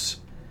activities.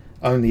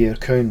 Only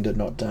Ercun did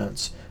not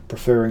dance,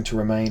 preferring to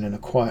remain in a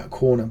quiet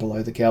corner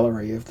below the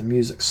gallery of the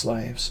music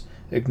slaves,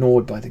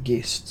 ignored by the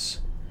guests.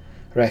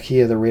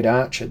 Rakia the Red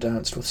Archer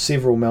danced with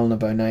several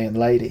Melnibonéan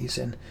ladies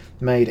and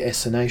made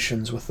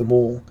assignations with them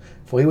all,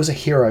 for he was a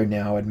hero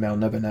now in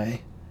Melniboné.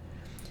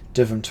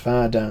 Divim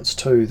Tvar danced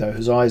too, though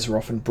his eyes were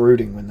often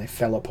brooding when they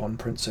fell upon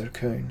Prince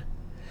Ercun.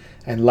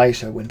 And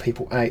later, when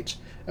people ate,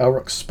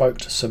 Elric spoke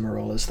to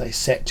Cymoril as they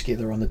sat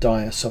together on the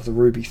dais of the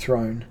ruby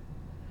throne.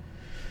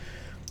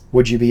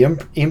 "Would you be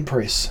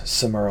Empress,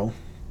 Cymoril?"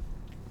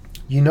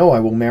 "You know I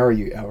will marry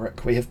you,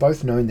 Elric. We have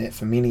both known that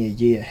for many a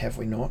year, have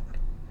we not?"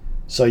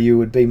 "So you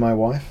would be my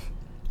wife?"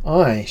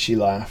 "Aye," she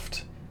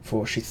laughed,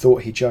 for she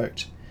thought he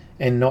joked.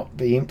 "And not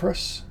be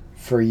Empress?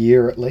 For a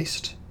year at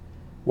least?"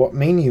 "What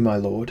mean you, my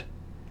lord?"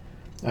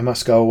 "I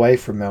must go away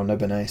from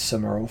Melniboné,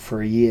 Cymoril,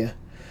 for a year.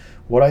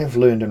 What I have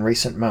learned in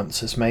recent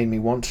months has made me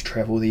want to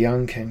travel the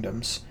young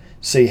kingdoms,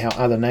 see how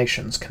other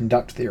nations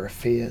conduct their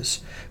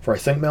affairs, for I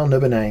think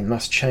Melniboné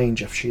must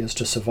change if she is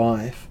to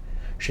survive.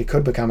 She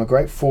could become a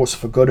great force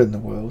for good in the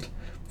world,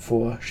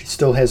 for she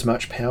still has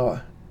much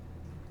power."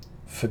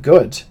 "For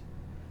good?"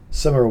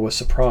 Cymoril was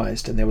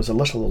surprised, and there was a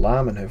little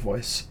alarm in her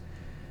voice.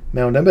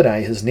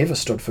 Melniboné has never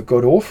stood for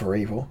good or for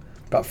evil,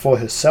 but for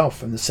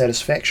herself and the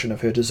satisfaction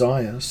of her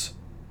desires.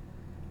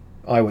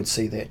 I would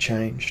see that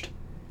changed.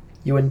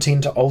 You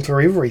intend to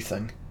alter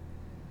everything.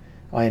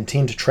 I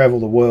intend to travel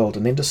the world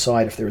and then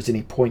decide if there is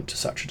any point to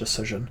such a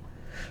decision.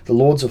 The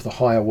lords of the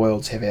higher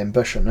worlds have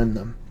ambition in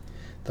them.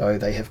 Though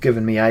they have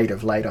given me aid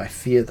of late, I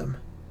fear them.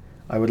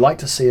 I would like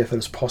to see if it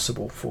is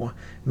possible for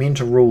men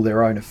to rule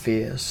their own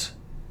affairs.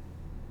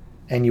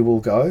 And you will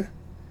go?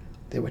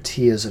 There were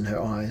tears in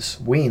her eyes.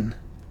 When?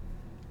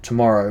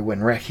 Tomorrow, when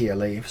Rakia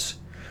leaves.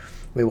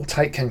 We will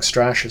take King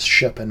Strach's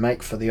ship and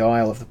make for the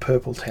Isle of the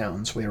Purple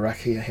Towns, where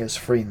Rakia has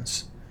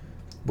friends.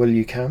 Will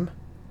you come?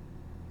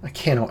 I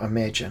cannot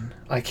imagine.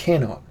 I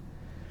cannot.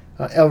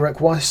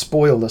 Elric, why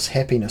spoil this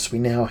happiness we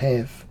now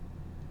have?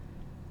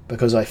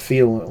 Because I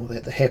feel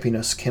that the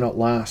happiness cannot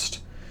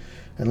last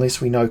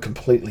unless we know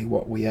completely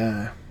what we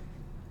are.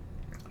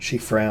 She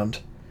frowned.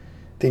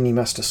 Then you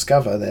must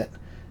discover that,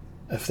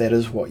 if that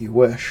is what you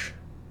wish,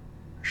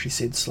 she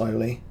said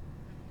slowly.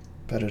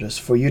 But it is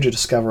for you to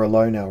discover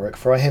alone, Elric,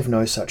 for I have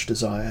no such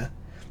desire.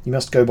 You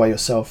must go by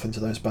yourself into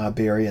those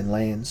barbarian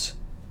lands.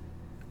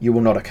 You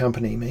will not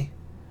accompany me.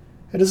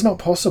 It is not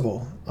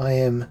possible. I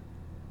am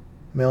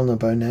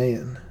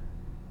Melnibonéan.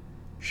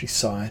 She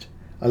sighed.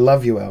 I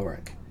love you,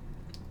 Elric.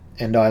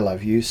 And I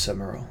love you,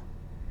 Cymoril.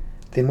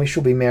 Then we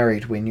shall be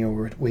married when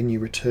you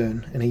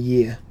return, in a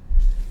year.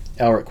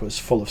 Elric was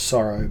full of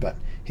sorrow, but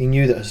he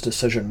knew that his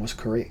decision was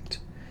correct.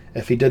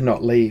 If he did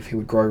not leave, he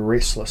would grow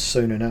restless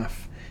soon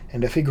enough,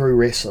 and if he grew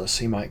restless,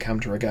 he might come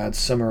to regard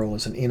Cymoril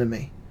as an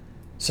enemy,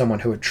 someone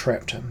who had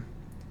trapped him.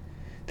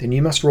 Then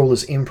you must rule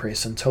as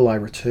Empress until I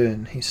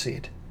return, he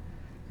said.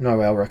 No,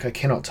 Elric, I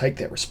cannot take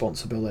that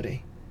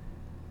responsibility.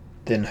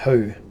 Then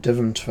who?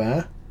 Divin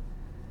Tvar?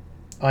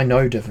 I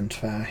know Divin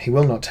Tvar. He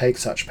will not take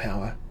such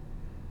power.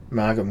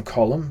 Margam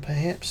Colum,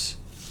 perhaps?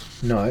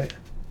 No.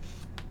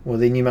 Well,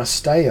 then you must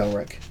stay,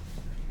 Elric.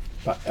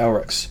 But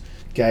Elric's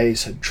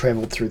gaze had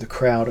travelled through the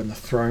crowd in the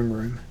throne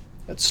room.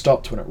 It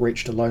stopped when it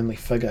reached a lonely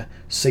figure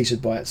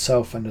seated by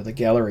itself under the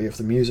gallery of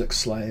the music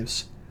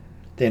slaves.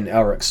 Then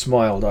Elric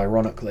smiled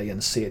ironically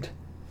and said,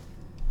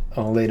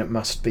 Oh, then it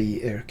must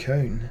be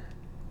Ercune.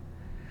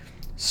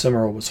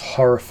 Cymoril was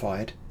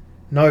horrified.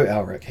 No,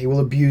 Elric, he will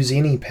abuse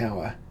any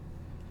power.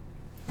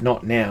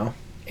 Not now,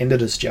 and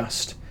it is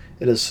just.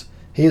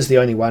 He is the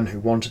only one who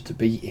wanted to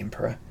be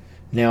emperor.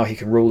 Now he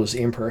can rule as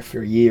emperor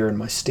for a year in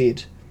my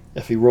stead.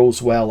 If he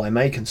rules well, I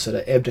may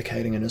consider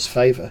abdicating in his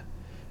favour.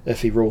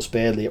 If he rules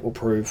badly, it will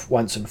prove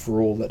once and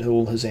for all that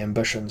all his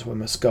ambitions were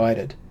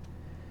misguided.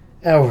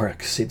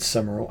 Elric, said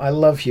Cymoril, I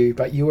love you,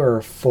 but you are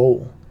a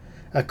fool,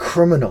 a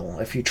criminal,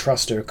 if you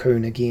trust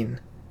Ercune again.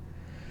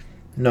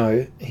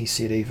 No, he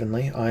said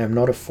evenly, I am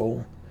not a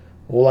fool.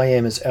 All I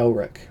am is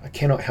Elric. I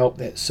cannot help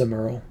that,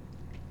 Cymoril.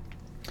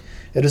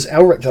 It is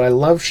Elric that I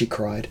love, she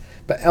cried,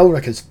 but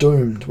Elric is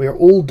doomed. We are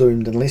all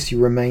doomed unless you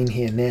remain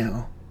here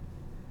now.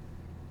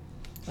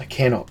 I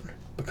cannot,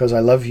 because I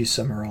love you,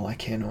 Cymoril, I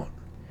cannot.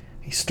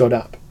 He stood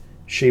up.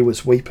 She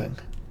was weeping.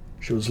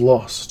 She was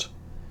lost.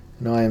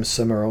 And I am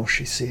Cymoril,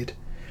 she said.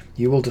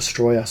 You will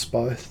destroy us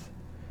both.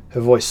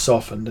 Her voice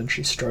softened and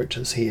she stroked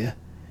his hair.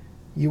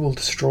 You will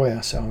destroy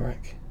us,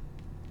 Elric.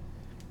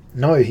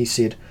 No, he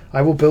said.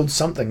 I will build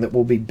something that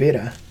will be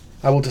better.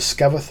 I will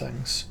discover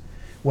things.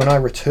 When I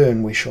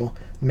return we shall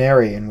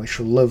marry and we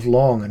shall live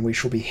long and we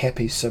shall be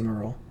happy,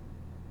 Cymoril.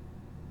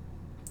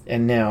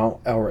 And now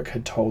Elric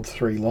had told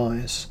 3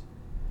 lies.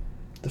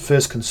 The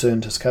first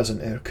concerned his cousin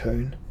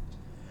Ercune.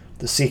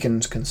 The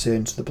second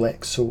concerned the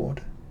Black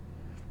Sword.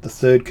 The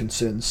third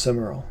concerned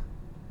Cymoril.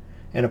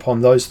 And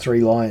upon those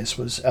 3 lies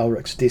was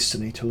Elric's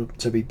destiny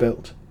to be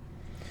built.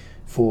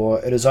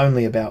 For it is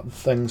only about the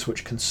things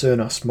which concern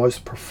us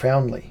most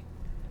profoundly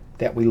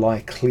that we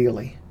lie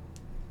clearly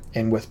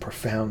and with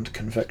profound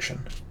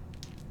conviction.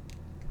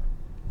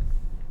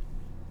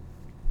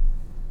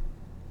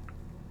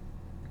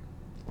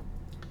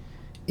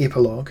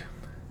 Epilogue.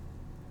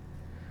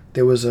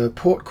 There was a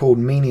port called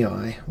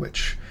Menei,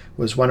 which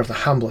was one of the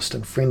humblest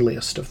and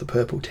friendliest of the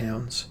purple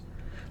towns.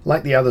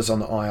 Like the others on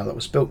the isle, it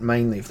was built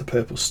mainly of the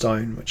purple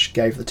stone which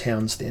gave the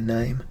towns their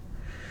name.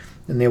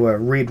 And there were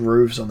red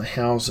roofs on the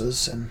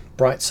houses and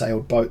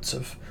bright-sailed boats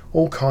of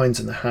all kinds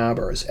in the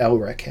harbour as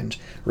Elric and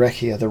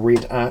Rakia the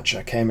Red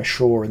Archer came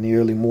ashore in the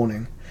early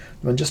morning,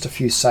 when just a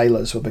few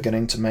sailors were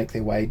beginning to make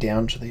their way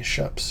down to their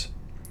ships.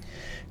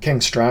 King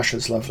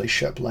Strach's lovely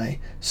ship lay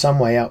some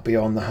way out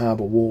beyond the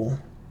harbour wall.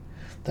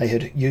 They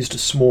had used a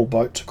small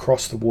boat to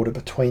cross the water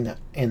between it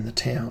and the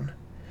town.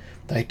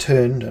 They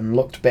turned and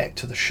looked back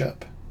to the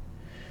ship.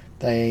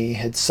 They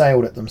had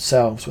sailed it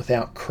themselves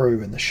without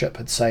crew, and the ship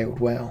had sailed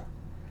well.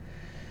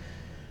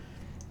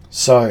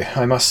 So,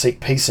 I must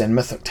seek peace in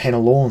mythic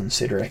Tanalorn,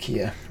 said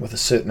Rakia, with a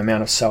certain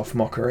amount of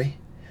self-mockery.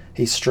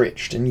 He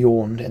stretched and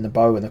yawned, and the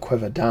bow and the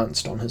quiver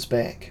danced on his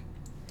back.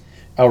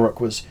 Elric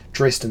was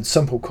dressed in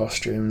simple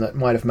costume that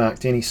might have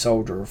marked any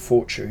soldier of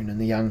fortune in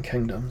the young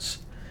kingdoms.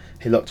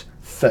 He looked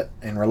fit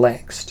and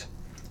relaxed.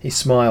 He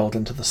smiled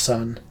into the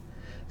sun.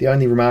 The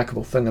only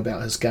remarkable thing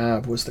about his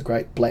garb was the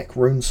great black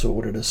rune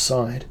sword at his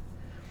side.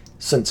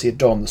 Since he had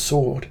donned the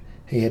sword,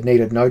 he had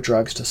needed no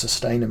drugs to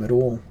sustain him at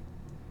all.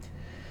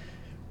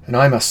 "And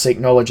I must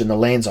seek knowledge in the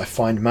lands I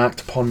find marked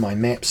upon my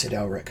map," said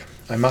Elric.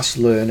 "I must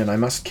learn, and I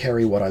must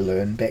carry what I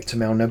learn back to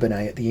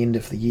Melniboné at the end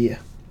of the year.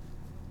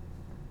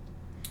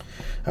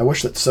 I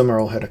wish that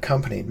Cymoril had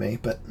accompanied me,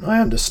 but I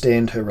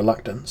understand her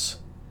reluctance."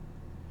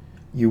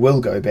 "You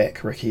will go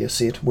back," Rikia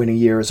said, "when a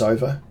year is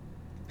over."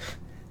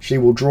 "She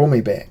will draw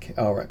me back,"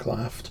 Elric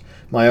laughed.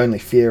 "My only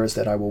fear is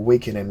that I will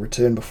weaken and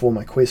return before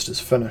my quest is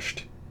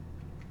finished."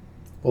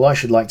 "Well, I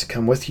should like to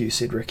come with you,"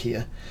 said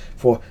Rikia,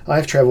 "for I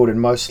have travelled in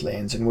most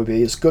lands and would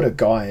be as good a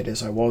guide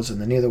as I was in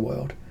the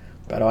Netherworld,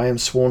 but I am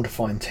sworn to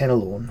find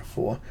Tanalorn,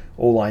 for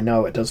all I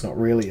know it does not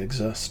really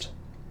exist."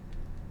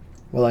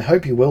 "Well, I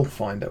hope you will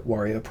find it,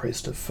 warrior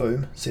priest of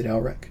Foom," said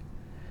Elric.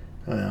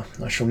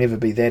 "I shall never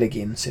be that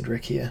again," said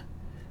Rikia,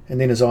 and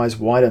then his eyes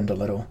widened a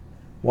little.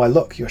 "Why,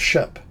 look, your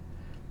ship!"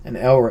 And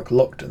Elric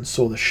looked and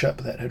saw the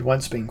ship that had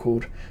once been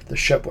called the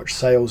ship which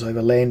sails over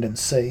land and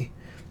sea,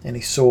 and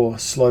he saw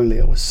slowly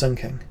it was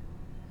sinking.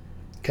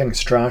 King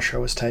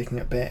Strasho was taking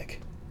it back.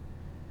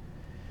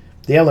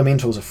 "The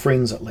elementals are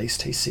friends at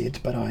least," he said,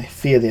 "but I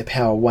fear their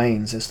power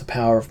wanes as the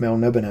power of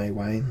Melniboné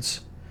wanes.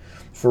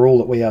 For all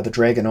that we are the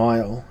Dragon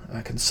Isle,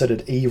 are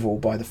considered evil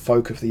by the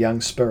folk of the young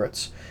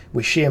spirits,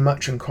 we share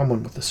much in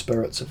common with the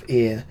spirits of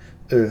air,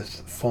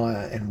 earth,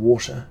 fire, and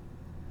water."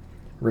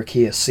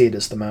 Rikia said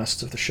as the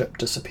masts of the ship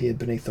disappeared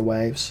beneath the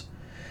waves,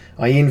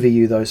 "I envy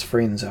you those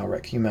friends,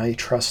 Elric. You may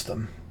trust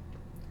them."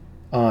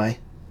 "Aye."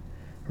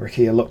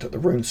 Rikia looked at the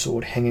rune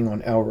sword hanging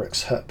on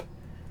Elric's hip.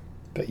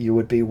 "But you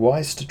would be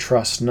wise to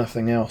trust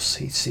nothing else,"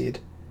 he said.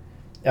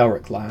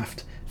 Elric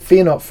laughed.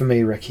 "Fear not for me,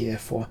 Rikia,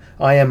 for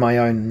I am my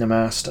own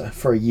master,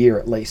 for a year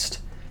at least,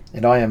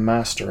 and I am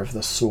master of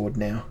this sword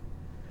now."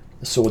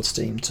 The sword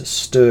seemed to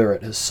stir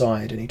at his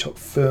side, and he took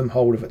firm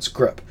hold of its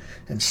grip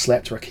and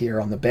slapped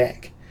Rikia on the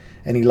back.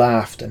 And he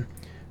laughed and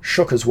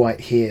shook his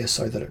white hair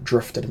so that it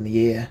drifted in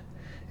the air,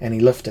 and he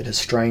lifted his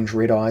strange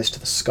red eyes to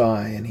the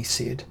sky, and he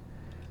said,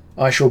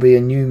 "I shall be a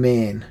new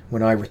man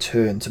when I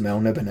return to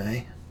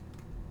Melniboné."